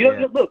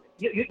 Look,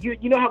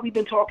 you know how we've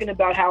been talking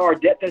about how our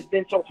depth has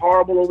been so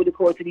horrible over the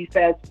course of these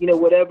past,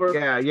 whatever.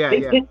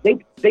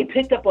 They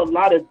picked up a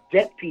lot of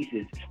depth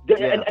pieces,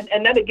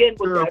 and that again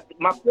was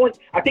my point.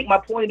 I think my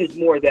point is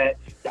more that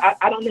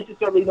I don't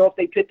necessarily know if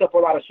they picked up a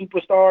lot of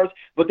superstars,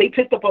 but they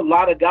picked up a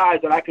lot of guys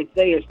that I could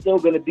say are still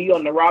going to be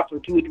on the roster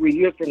 2 or 3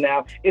 years from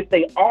now if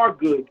they are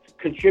good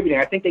contributing.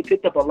 I think they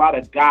picked up a lot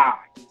of guys.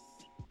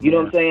 You know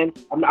what I'm saying?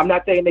 I'm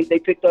not saying they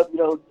picked up,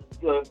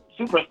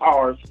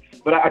 superstars,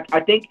 but I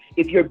think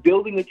if you're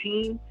building a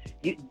team,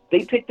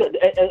 they picked up.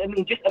 I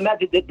mean, just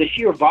imagine the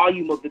sheer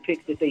volume of the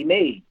picks that they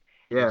made.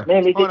 Yeah,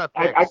 man.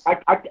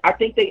 I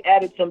think they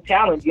added some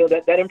talent.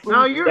 That improved.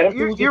 No,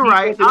 you're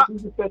right.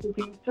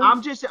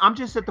 I'm just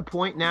at the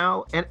point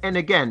now, and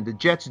again, the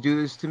Jets do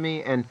this to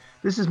me, and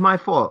this is my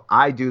fault.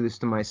 I do this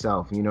to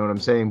myself. You know what I'm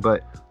saying?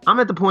 But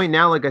I'm at the point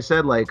now, like I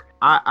said,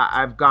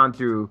 I've gone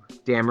through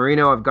Dan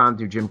Marino, I've gone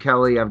through Jim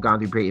Kelly, I've gone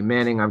through Peyton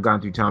Manning, I've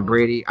gone through Tom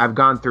Brady, I've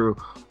gone through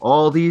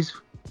all these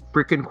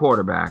freaking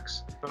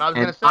quarterbacks,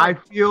 and I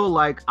feel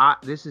like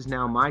this is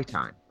now my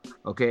time.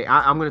 Okay,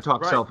 I'm going to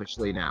talk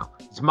selfishly now.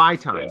 It's my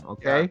time,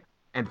 okay? Yeah.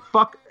 And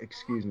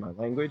excuse my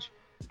language.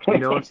 You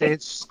know what I'm saying?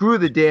 Screw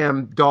the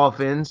damn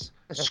Dolphins.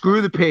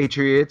 Screw the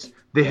Patriots,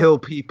 the Hill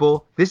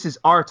people. This is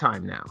our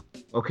time now,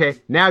 okay?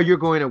 Now you're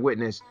going to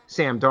witness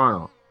Sam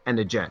Darnold and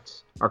the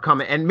Jets are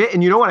coming.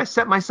 And you know what? I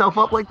set myself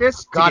up like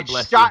this to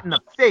get shot in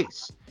the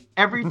face.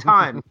 Every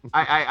time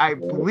I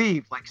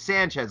believe, like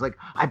Sanchez,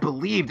 I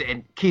believed,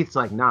 and Keith's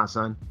like, nah,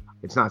 son.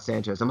 It's not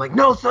Sanchez. I'm like,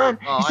 no, son.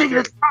 You're taking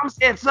a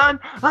stance, son.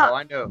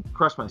 I know.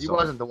 Crushed myself. He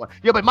wasn't the one.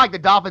 Yeah, but Mike, the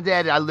Dolphins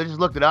added, I just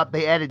looked it up.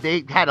 They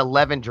had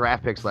 11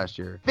 draft picks last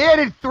year. They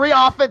added 3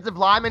 offensive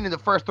linemen in the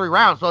first 3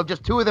 rounds. So if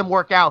just 2 of them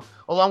work out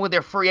along with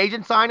their free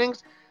agent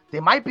signings, they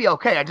might be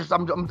okay.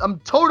 I'm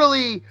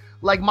totally,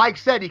 like Mike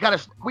said,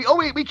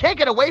 we can't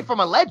get away from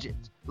a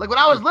legend. Like when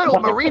I was little,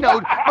 Marino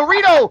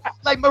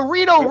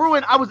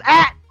ruined. I was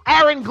at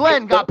Aaron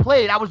Glenn got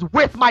played. I was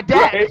with my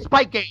dad at the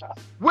Spike game.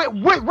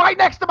 Right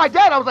next to my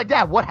dad. I was like,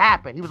 Dad, what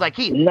happened? He was like,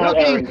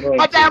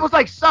 my dad was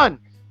like, son,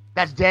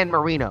 that's Dan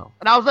Marino.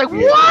 And I was like,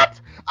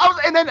 what?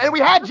 And we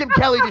had Jim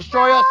Kelly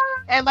destroy us.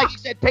 And like you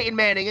said, Peyton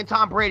Manning and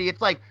Tom Brady.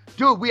 It's like,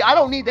 dude, I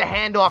don't need the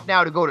handoff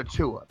now to go to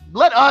Tua.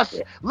 Let us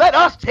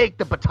take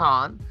the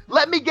baton.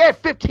 Let me get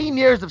 15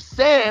 years of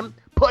Sam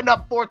putting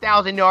up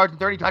 4,000 yards and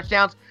 30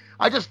 touchdowns.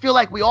 I just feel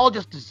like we all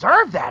just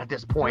deserve that at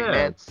this point,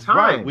 man. It's time.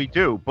 Right, we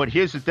do. But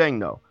here's the thing,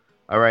 though.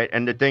 All right,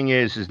 and the thing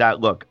is that,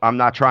 look, I'm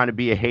not trying to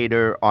be a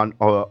hater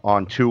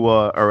on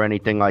Tua or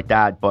anything like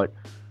that, but,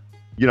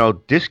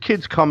 this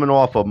kid's coming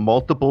off of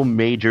multiple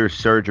major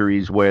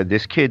surgeries where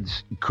this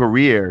kid's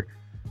career,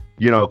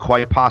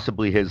 quite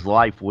possibly his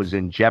life was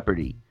in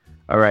jeopardy.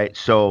 All right,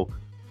 so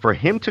for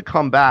him to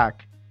come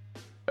back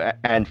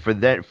and for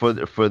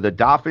the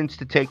Dolphins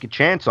to take a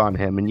chance on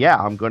him, and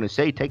I'm going to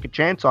say take a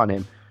chance on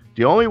him.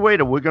 The only way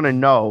that we're gonna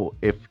know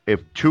if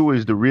Tua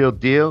is the real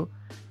deal,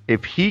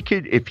 if he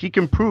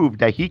can prove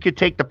that he could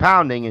take the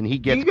pounding and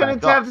he's gonna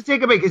have to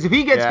take a break. Because if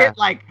he gets hit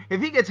like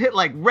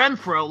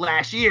Renfro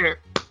last year,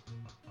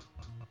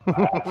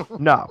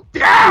 no.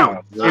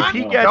 Damn!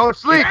 Don't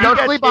sleep on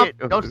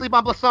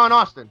Blasson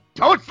Austin.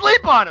 Don't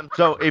sleep on him.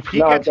 So if he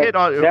gets hit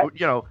on,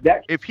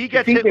 if he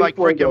gets hit like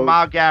freaking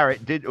Myles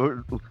Garrett did,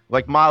 or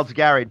like Myles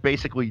Garrett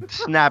basically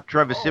snapped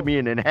Trevor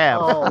Siemian in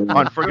half on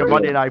freaking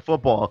Monday Night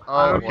Football.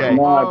 Okay.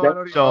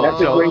 That's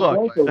a great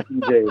point, though,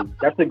 CJ.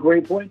 That's a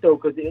great point, though,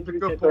 because the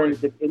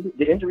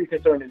injury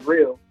concern is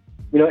real.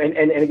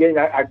 And again,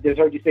 I just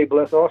heard you say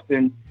bless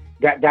Austin.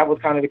 That was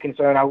kind of the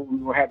concern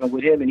we were having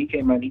with him, and he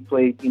came out and he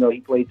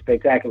played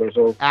spectacular.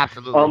 So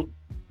absolutely.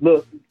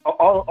 Look,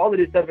 all of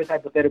this stuff is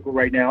hypothetical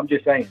right now. I'm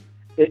just saying,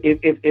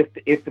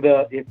 if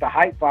the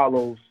hype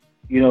follows,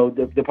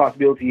 the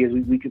possibility is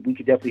we could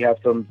definitely have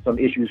some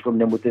issues from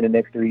them within the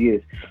next 3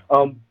 years.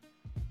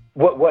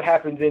 What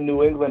happens in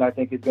New England, I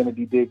think, is going to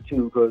be big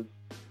too. Because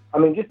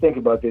just think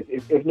about this: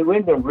 if New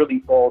England really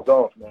falls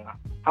off, man,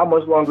 how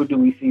much longer do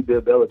we see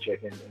Bill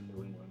Belichick in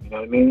New England? You know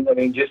what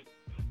I mean? Just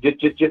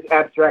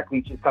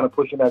abstractly, just kind of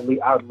pushing that lead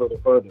out a little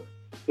further.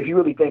 If you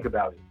really think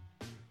about it,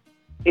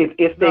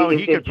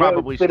 he could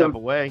probably step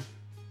away.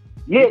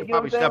 Yeah, he could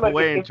probably step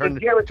away and turn the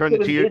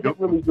team.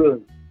 Really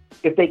good.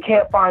 If they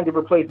can't find a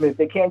replacement, if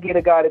they can't get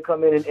a guy to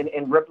come in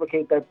and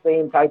replicate that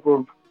same type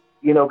of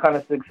kind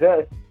of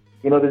success,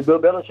 does Bill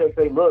Belichick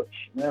say, look,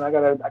 man, I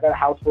got a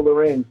house full of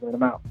rings, and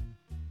I'm out.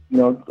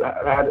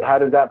 How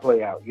does that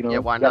play out? Yeah,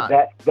 why not?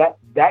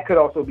 That could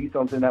also be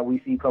something that we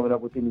see coming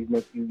up within these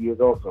next few years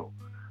also.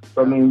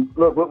 So, I mean,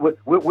 look,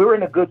 we're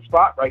in a good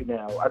spot right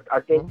now. I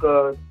think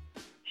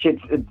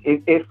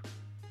if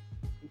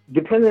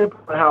depending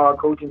upon how our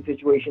coaching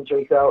situation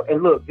shakes out,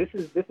 and look, this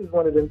is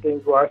one of them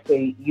things where I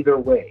say either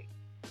way,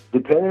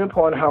 depending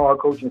upon how our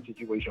coaching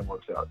situation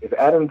works out. If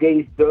Adam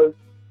Gase does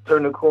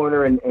turn the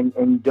corner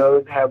and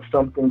does have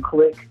something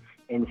click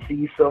and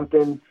see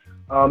something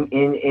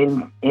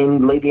in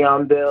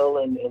Le'Veon Bell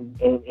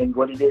and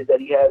what it is that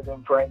he has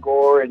in Frank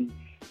Gore and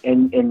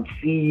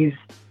sees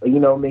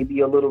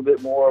maybe a little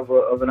bit more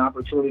of an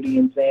opportunity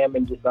in Sam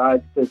and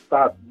decides to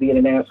stop being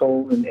an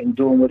asshole and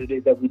doing what it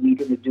is that we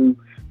need him to do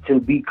to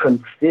be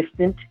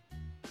consistent,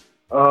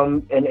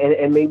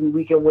 and maybe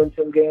we can win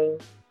some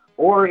games.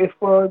 Or if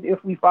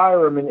we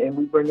fire him and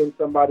we bring in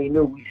somebody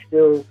new, we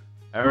still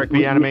Eric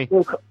Bieniemy.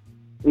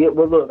 Yeah,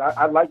 well, look,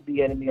 I like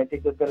the enemy. I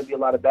think there's going to be a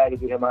lot of baggage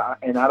with him,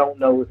 and I don't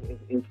know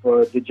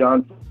if the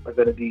Johnson are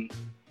going to be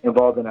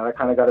involved in that. I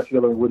kind of got a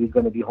feeling Woody's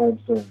going to be home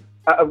soon.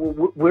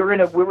 We're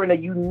in a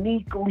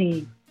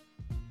uniquely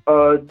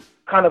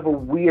kind of a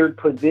weird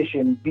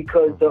position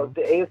because the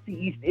AFC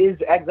East is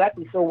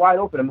exactly so wide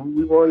open. I mean,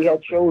 we've already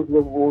had shows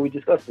where we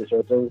discussed this,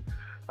 right? So,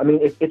 I mean,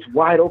 it's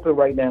wide open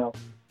right now.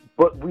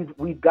 But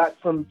we've got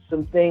some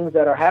things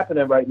that are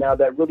happening right now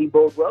that really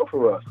bode well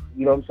for us.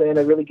 You know what I'm saying?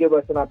 That really give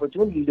us an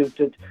opportunity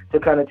to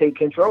kind of take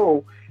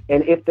control.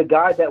 And if the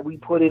guy that we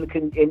put in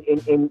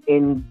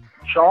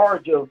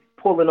charge of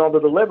pulling all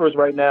of the levers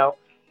right now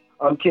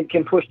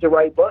can push the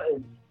right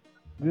buttons,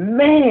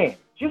 man,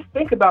 just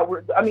think about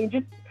we've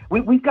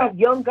got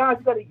young guys.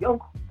 We've got a young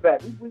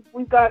quarterback.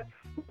 We've got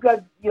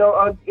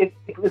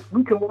if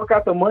we can work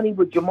out the money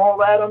with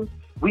Jamal Adams.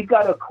 We've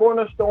got a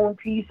cornerstone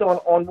piece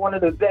on one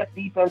of the best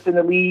defense in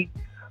the league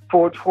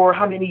for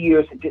how many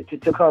years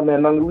to come,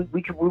 man. I mean,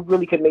 we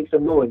really can make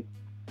some noise.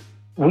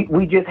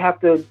 We just have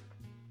to,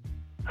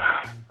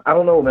 I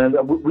don't know, man.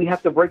 We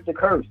have to break the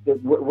curse.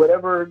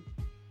 Whatever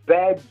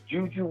bad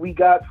juju we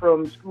got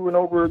from screwing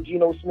over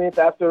Geno Smith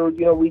after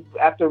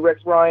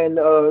Rex Ryan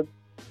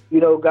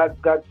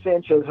got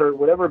Sanchez hurt.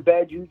 Whatever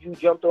bad juju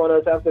jumped on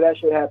us after that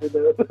shit happened,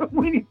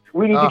 we need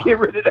to get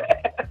rid of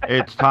that.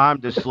 It's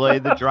time to slay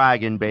the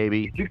dragon,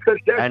 baby.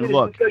 And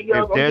look,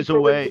 if there's a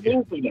way,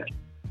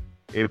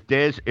 if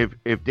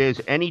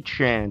there's any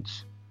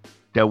chance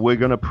that we're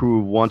gonna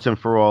prove once and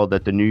for all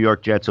that the New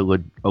York Jets are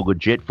a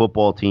legit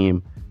football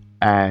team,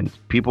 and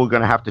people are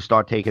gonna have to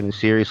start taking it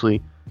seriously,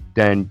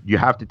 then you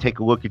have to take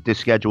a look at this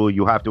schedule.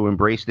 You have to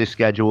embrace this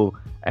schedule,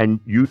 and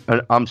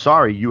I'm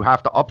sorry, you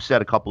have to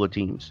upset a couple of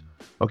teams.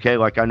 Okay,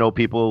 like I know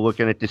people are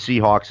looking at the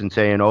Seahawks and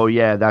saying, "Oh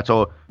yeah, that's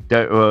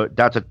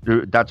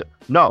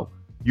no."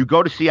 You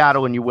go to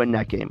Seattle and you win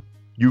that game.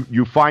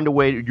 You find a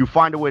way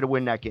to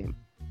win that game.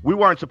 We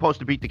weren't supposed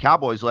to beat the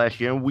Cowboys last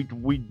year, and we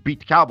beat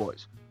the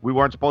Cowboys. We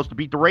weren't supposed to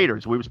beat the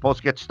Raiders. We were supposed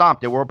to get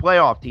stomped. They were a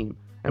playoff team,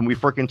 and we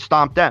freaking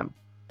stomped them.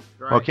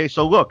 Right. Okay,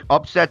 so look,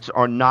 upsets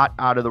are not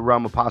out of the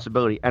realm of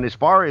possibility. And as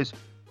far as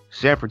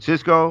San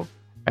Francisco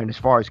and as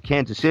far as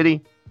Kansas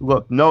City,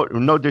 look,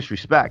 no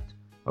disrespect.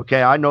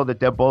 Okay, I know that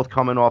they're both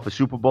coming off of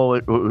Super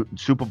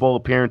Bowl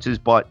appearances,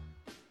 but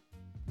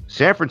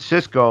San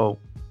Francisco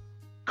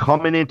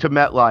coming into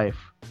MetLife,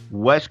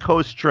 West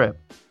Coast trip.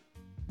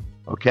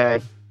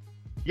 Okay,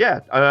 yeah,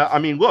 I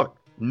mean, look,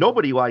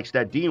 nobody likes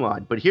that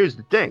D-line, but here's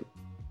the thing: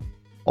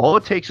 all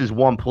it takes is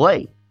one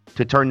play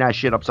to turn that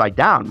shit upside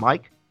down,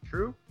 Mike.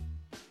 True.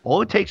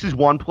 All it takes is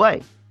one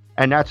play,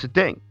 and that's the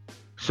thing.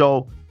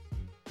 So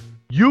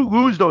you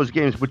lose those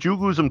games, but you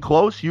lose them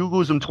close. You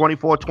lose them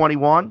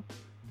 24-21.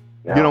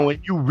 Yeah. You know, and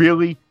you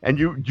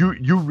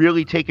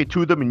really take it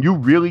to them, and you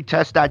really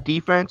test that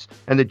defense,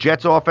 and the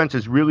Jets' offense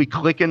is really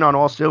clicking on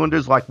all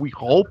cylinders, like we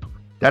hope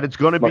that it's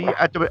going to be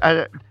at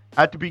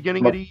the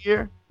beginning of the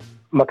year.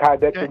 Mekhi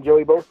Becton,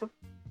 Joey Bosa.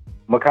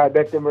 Mekhi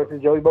Becton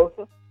versus Joey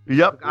Bosa.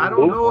 Yep. I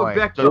don't know if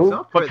Becton's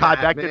up for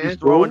Mekhi that, Becton is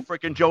throwing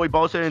freaking Joey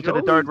Bosa into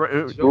the third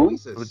round.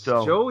 Joey's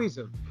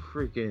a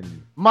freaking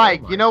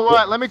Mike. You know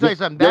what? Let me tell you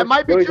something. That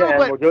might be true,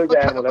 but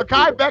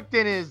Mekhi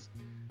Becton is.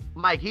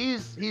 Mike,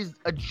 he's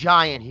a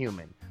giant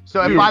human.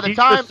 So Dude, by the he's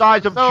time the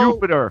size of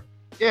Jupiter.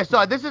 Yeah,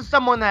 so this is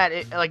someone that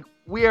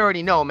we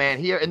already know, man.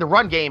 Here in the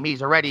run game,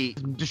 he's already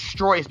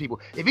destroys people.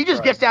 If he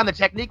just gets down the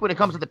technique when it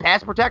comes to the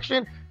pass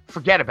protection,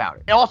 forget about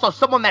it. And also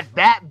someone that's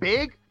that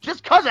big,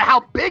 just because of how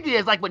big he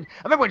is. Like I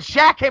remember when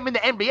Shaq came in the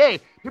NBA,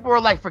 people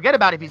were like, forget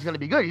about if he's going to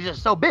be good. He's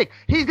just so big.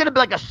 He's going to be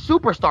like a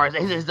superstar.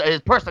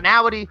 His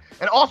personality,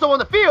 and also on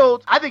the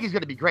field, I think he's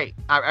going to be great.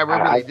 I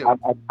really do.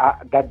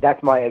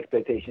 That's my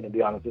expectation, to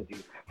be honest with you.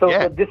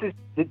 So this is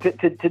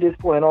to this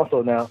point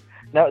also now.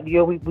 Now,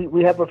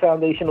 we have a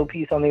foundational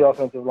piece on the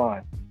offensive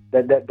line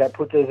that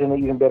puts us in an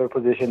even better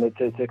position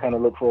to kind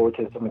of look forward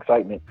to some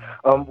excitement.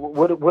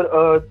 We're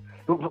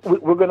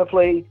going to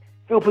play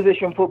field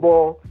position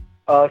football,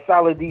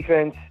 solid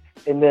defense,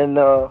 and then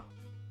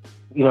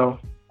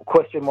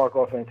question mark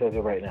offense as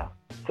of right now.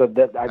 So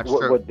that That's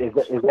true.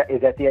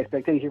 is that the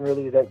expectation?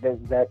 Really, is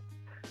that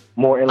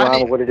more in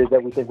line with what it is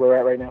that we think we're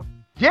at right now?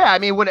 Yeah, I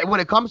mean, when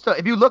it comes to,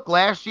 if you look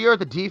last year at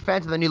the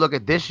defense and then you look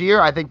at this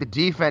year, I think the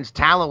defense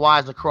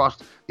talent-wise across,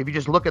 if you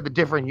just look at the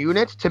different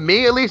units, to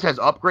me at least has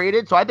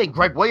upgraded. So I think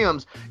Greg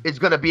Williams is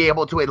going to be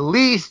able to at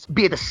least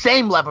be at the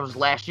same level as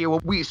last year, where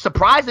we,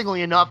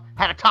 surprisingly enough,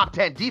 had a top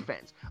 10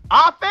 defense.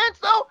 Offense,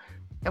 though,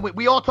 and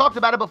we all talked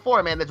about it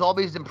before, man, there's all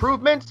these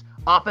improvements.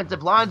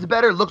 Offensive line's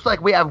better. Looks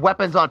like we have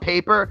weapons on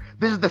paper.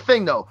 This is the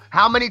thing, though.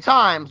 How many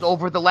times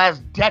over the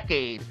last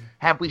decade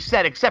have we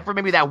said, except for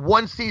maybe that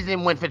one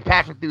season when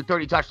Fitzpatrick threw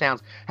 30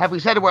 touchdowns, have we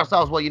said to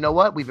ourselves, well, you know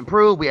what? We've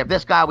improved. We have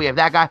this guy. We have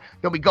that guy.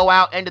 Then we go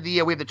out, end of the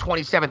year, we have the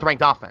 27th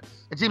ranked offense.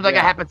 It seems like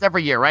it happens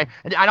every year, right?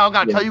 And I don't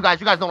got to tell you guys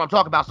know what I'm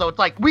talking about. So it's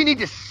like, we need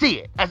to see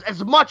it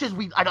as much as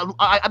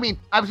I mean,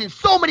 I've seen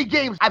so many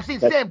games. I've seen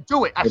Sam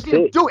do it. I've seen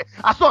him do it.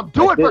 I saw him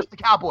do it versus the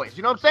Cowboys.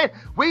 You know what I'm saying?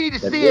 We need to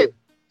see it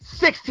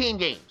 16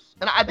 games.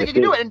 And I think he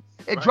can do it. And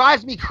it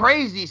drives me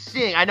crazy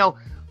seeing, I know,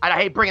 I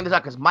hate bringing this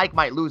up because Mike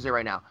might lose it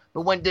right now,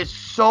 but when there's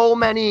so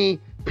many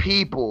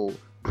people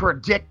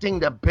predicting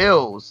the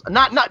Bills,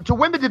 not to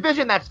win the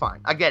division, that's fine.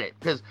 I get it,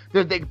 because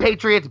there's the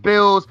Patriots,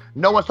 Bills,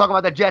 no one's talking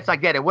about the Jets, I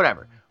get it,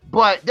 whatever.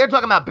 But they're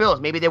talking about Bills.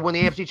 Maybe they win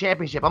the AFC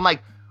Championship. I'm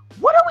like,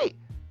 what are we?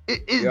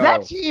 Is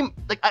that team,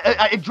 like,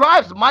 it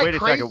drives Mike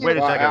crazy. Wait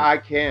a second. I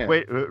can't.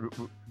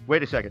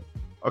 Wait a second.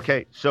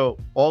 Okay, so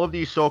all of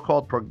these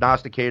so-called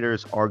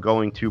prognosticators are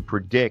going to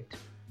predict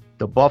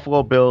the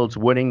Buffalo Bills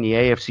winning the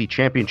AFC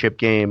Championship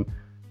game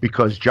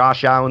because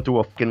Josh Allen threw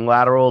a fucking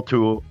lateral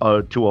to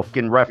a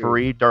fucking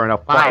referee during a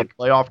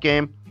playoff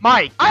game.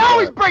 Mike, I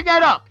always bring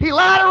that up. He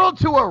lateraled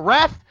to a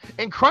ref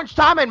in crunch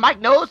time, and Mike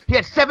knows he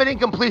had 7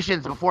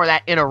 incompletions before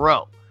that in a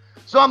row.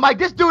 So I'm like,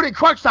 this dude in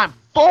crunch time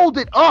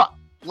folded up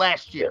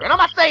last year. And I'm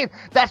not saying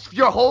that's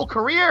your whole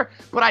career,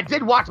 but I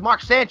did watch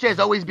Mark Sanchez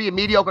always be a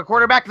mediocre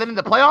quarterback, and then in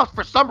the playoffs,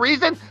 for some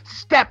reason,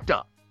 stepped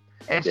up.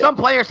 And some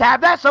players have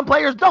that, some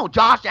players don't.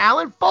 Josh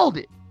Allen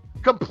folded.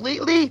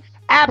 Completely,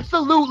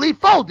 absolutely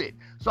folded.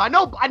 So I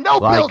know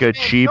like Bills a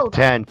cheap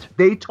tent.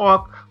 They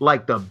talk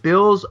like the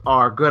Bills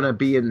are gonna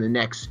be in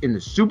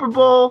the Super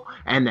Bowl,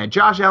 and that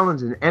Josh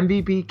Allen's an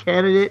MVP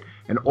candidate,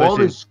 and all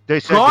this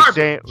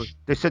garbage.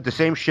 They said the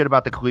same shit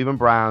about the Cleveland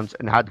Browns,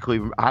 and how'd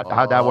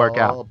that work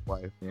out?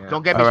 Yeah.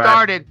 Don't get me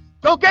started.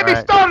 Don't get me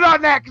started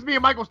on that, because me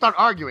and Mike will start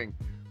arguing.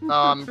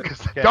 Don't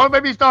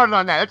get me started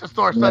on that. That's a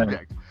sore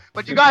subject.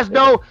 But you guys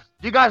know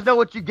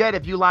what you get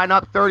if you line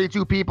up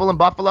 32 people in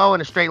Buffalo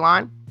in a straight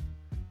line?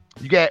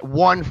 You get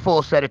one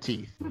full set of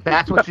teeth.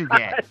 That's what you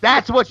get.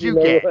 That's what you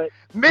get.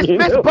 Miss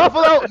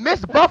Buffalo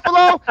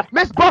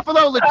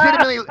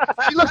legitimately,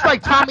 she looks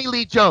like Tommy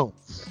Lee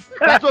Jones.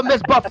 That's what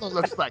Miss Buffalo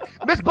looks like.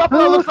 Miss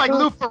Buffalo looks like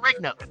Lou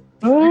Ferrigno.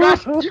 You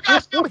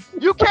guys feel me?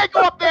 You can't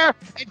go up there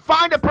and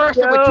find a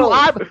person with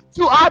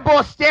two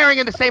eyeballs staring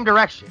in the same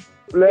direction.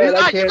 You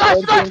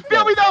guys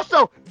feel me though?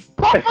 So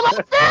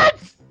Buffalo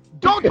fans,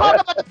 don't talk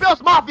about the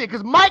Bills Mafia,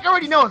 because Mike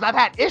already knows I've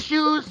had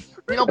issues.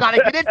 We don't got to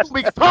get into it.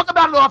 We can talk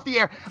about it off the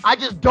air. I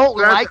just don't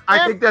like them.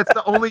 I think that's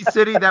the only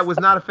city that was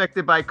not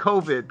affected by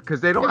COVID,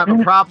 because they don't have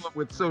a problem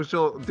with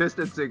social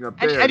distancing up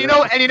there. And you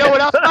know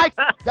what else, Mike?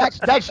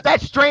 That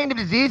strain of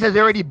disease has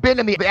already been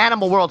in the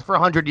animal world for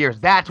 100 years.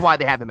 That's why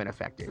they haven't been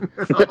affected.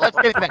 So let's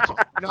get into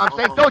that. You know what I'm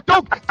saying? So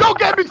don't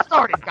get me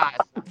started, guys.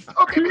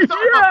 Don't get me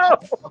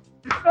started.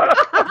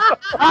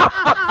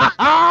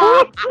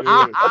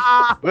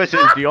 Listen,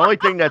 the only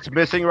thing that's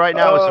missing right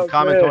now is some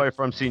commentary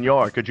from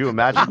Senor. Could you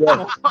imagine?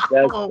 That's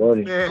funny.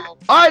 All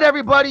right,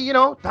 everybody,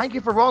 thank you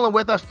for rolling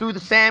with us through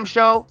the Sam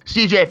Show.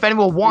 CJ, if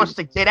anyone wants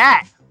to get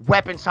at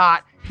Weapons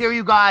Hot, hear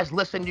you guys,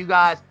 listen to you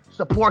guys,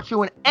 support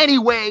you in any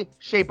way,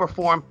 shape, or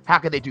form, how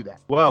can they do that?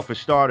 Well, for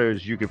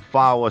starters, you can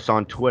follow us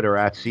on Twitter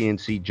at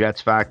CNC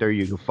Jets Factor.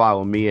 You can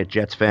follow me at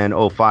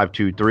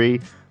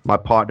JetsFan0523. My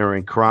partner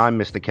in crime,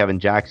 Mr. Kevin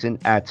Jackson,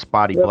 at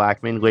Spotty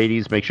Blackman.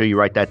 Ladies, make sure you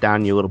write that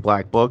down in your little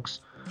black books.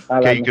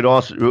 Okay, you could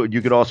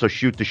also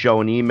shoot the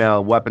show an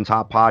email,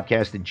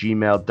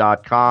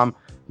 weaponshotpodcast@gmail.com.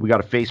 We got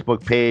a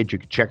Facebook page. You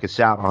can check us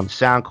out on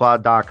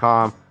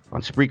SoundCloud.com,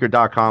 on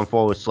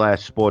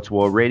Spreaker.com/Sports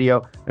War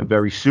Radio, and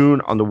very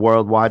soon on the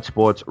Worldwide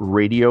Sports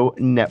Radio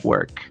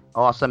Network.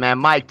 Awesome, man.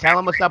 Mike, tell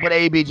them what's up with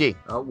AEBG.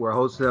 We're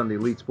hosted on the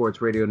Elite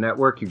Sports Radio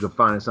Network. You can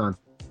find us on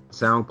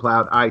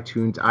SoundCloud,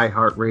 iTunes,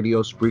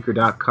 iHeartRadio,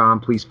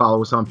 Spreaker.com. Please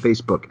follow us on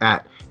Facebook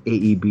at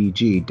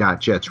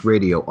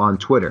AEBG.JetsRadio, on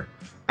Twitter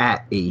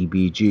at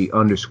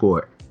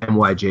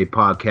AEBG_NYJ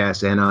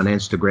Podcast, and on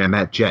Instagram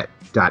at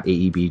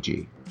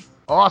jet.aebg.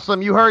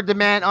 Awesome. You heard the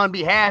man. On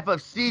behalf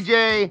of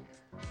CJ,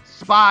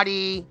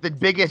 Spotty, the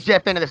biggest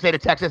Jet fan in the state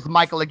of Texas,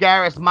 Michael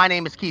Agaris, my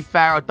name is Keith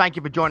Farrow. Thank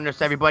you for joining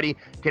us, everybody.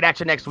 Catch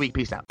you next week.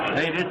 Peace out.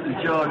 Hey, this is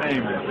Joe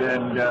Namath,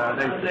 and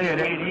they say it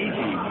ain't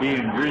easy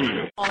being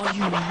green. Are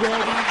you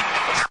ready?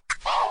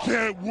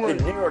 Can't The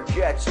wait. New York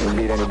Jets. We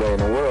beat anybody in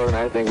the world, and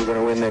I think we're going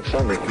to win next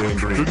Sunday.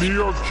 The New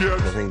York I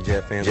Jets. think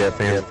Jet fans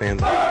being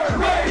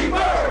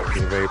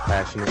very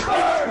passionate.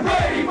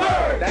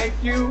 Thank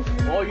you,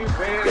 all you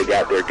fans. They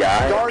got their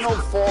guy.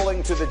 Darnold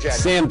falling to the Jets.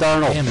 Sam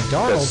Darnold.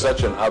 That's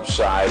such an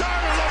upside.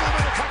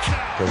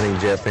 I think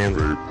Jet fans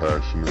Very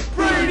passionate.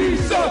 Brady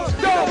sucks.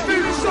 Don't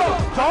be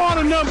sucks. To all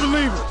the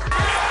non-believers.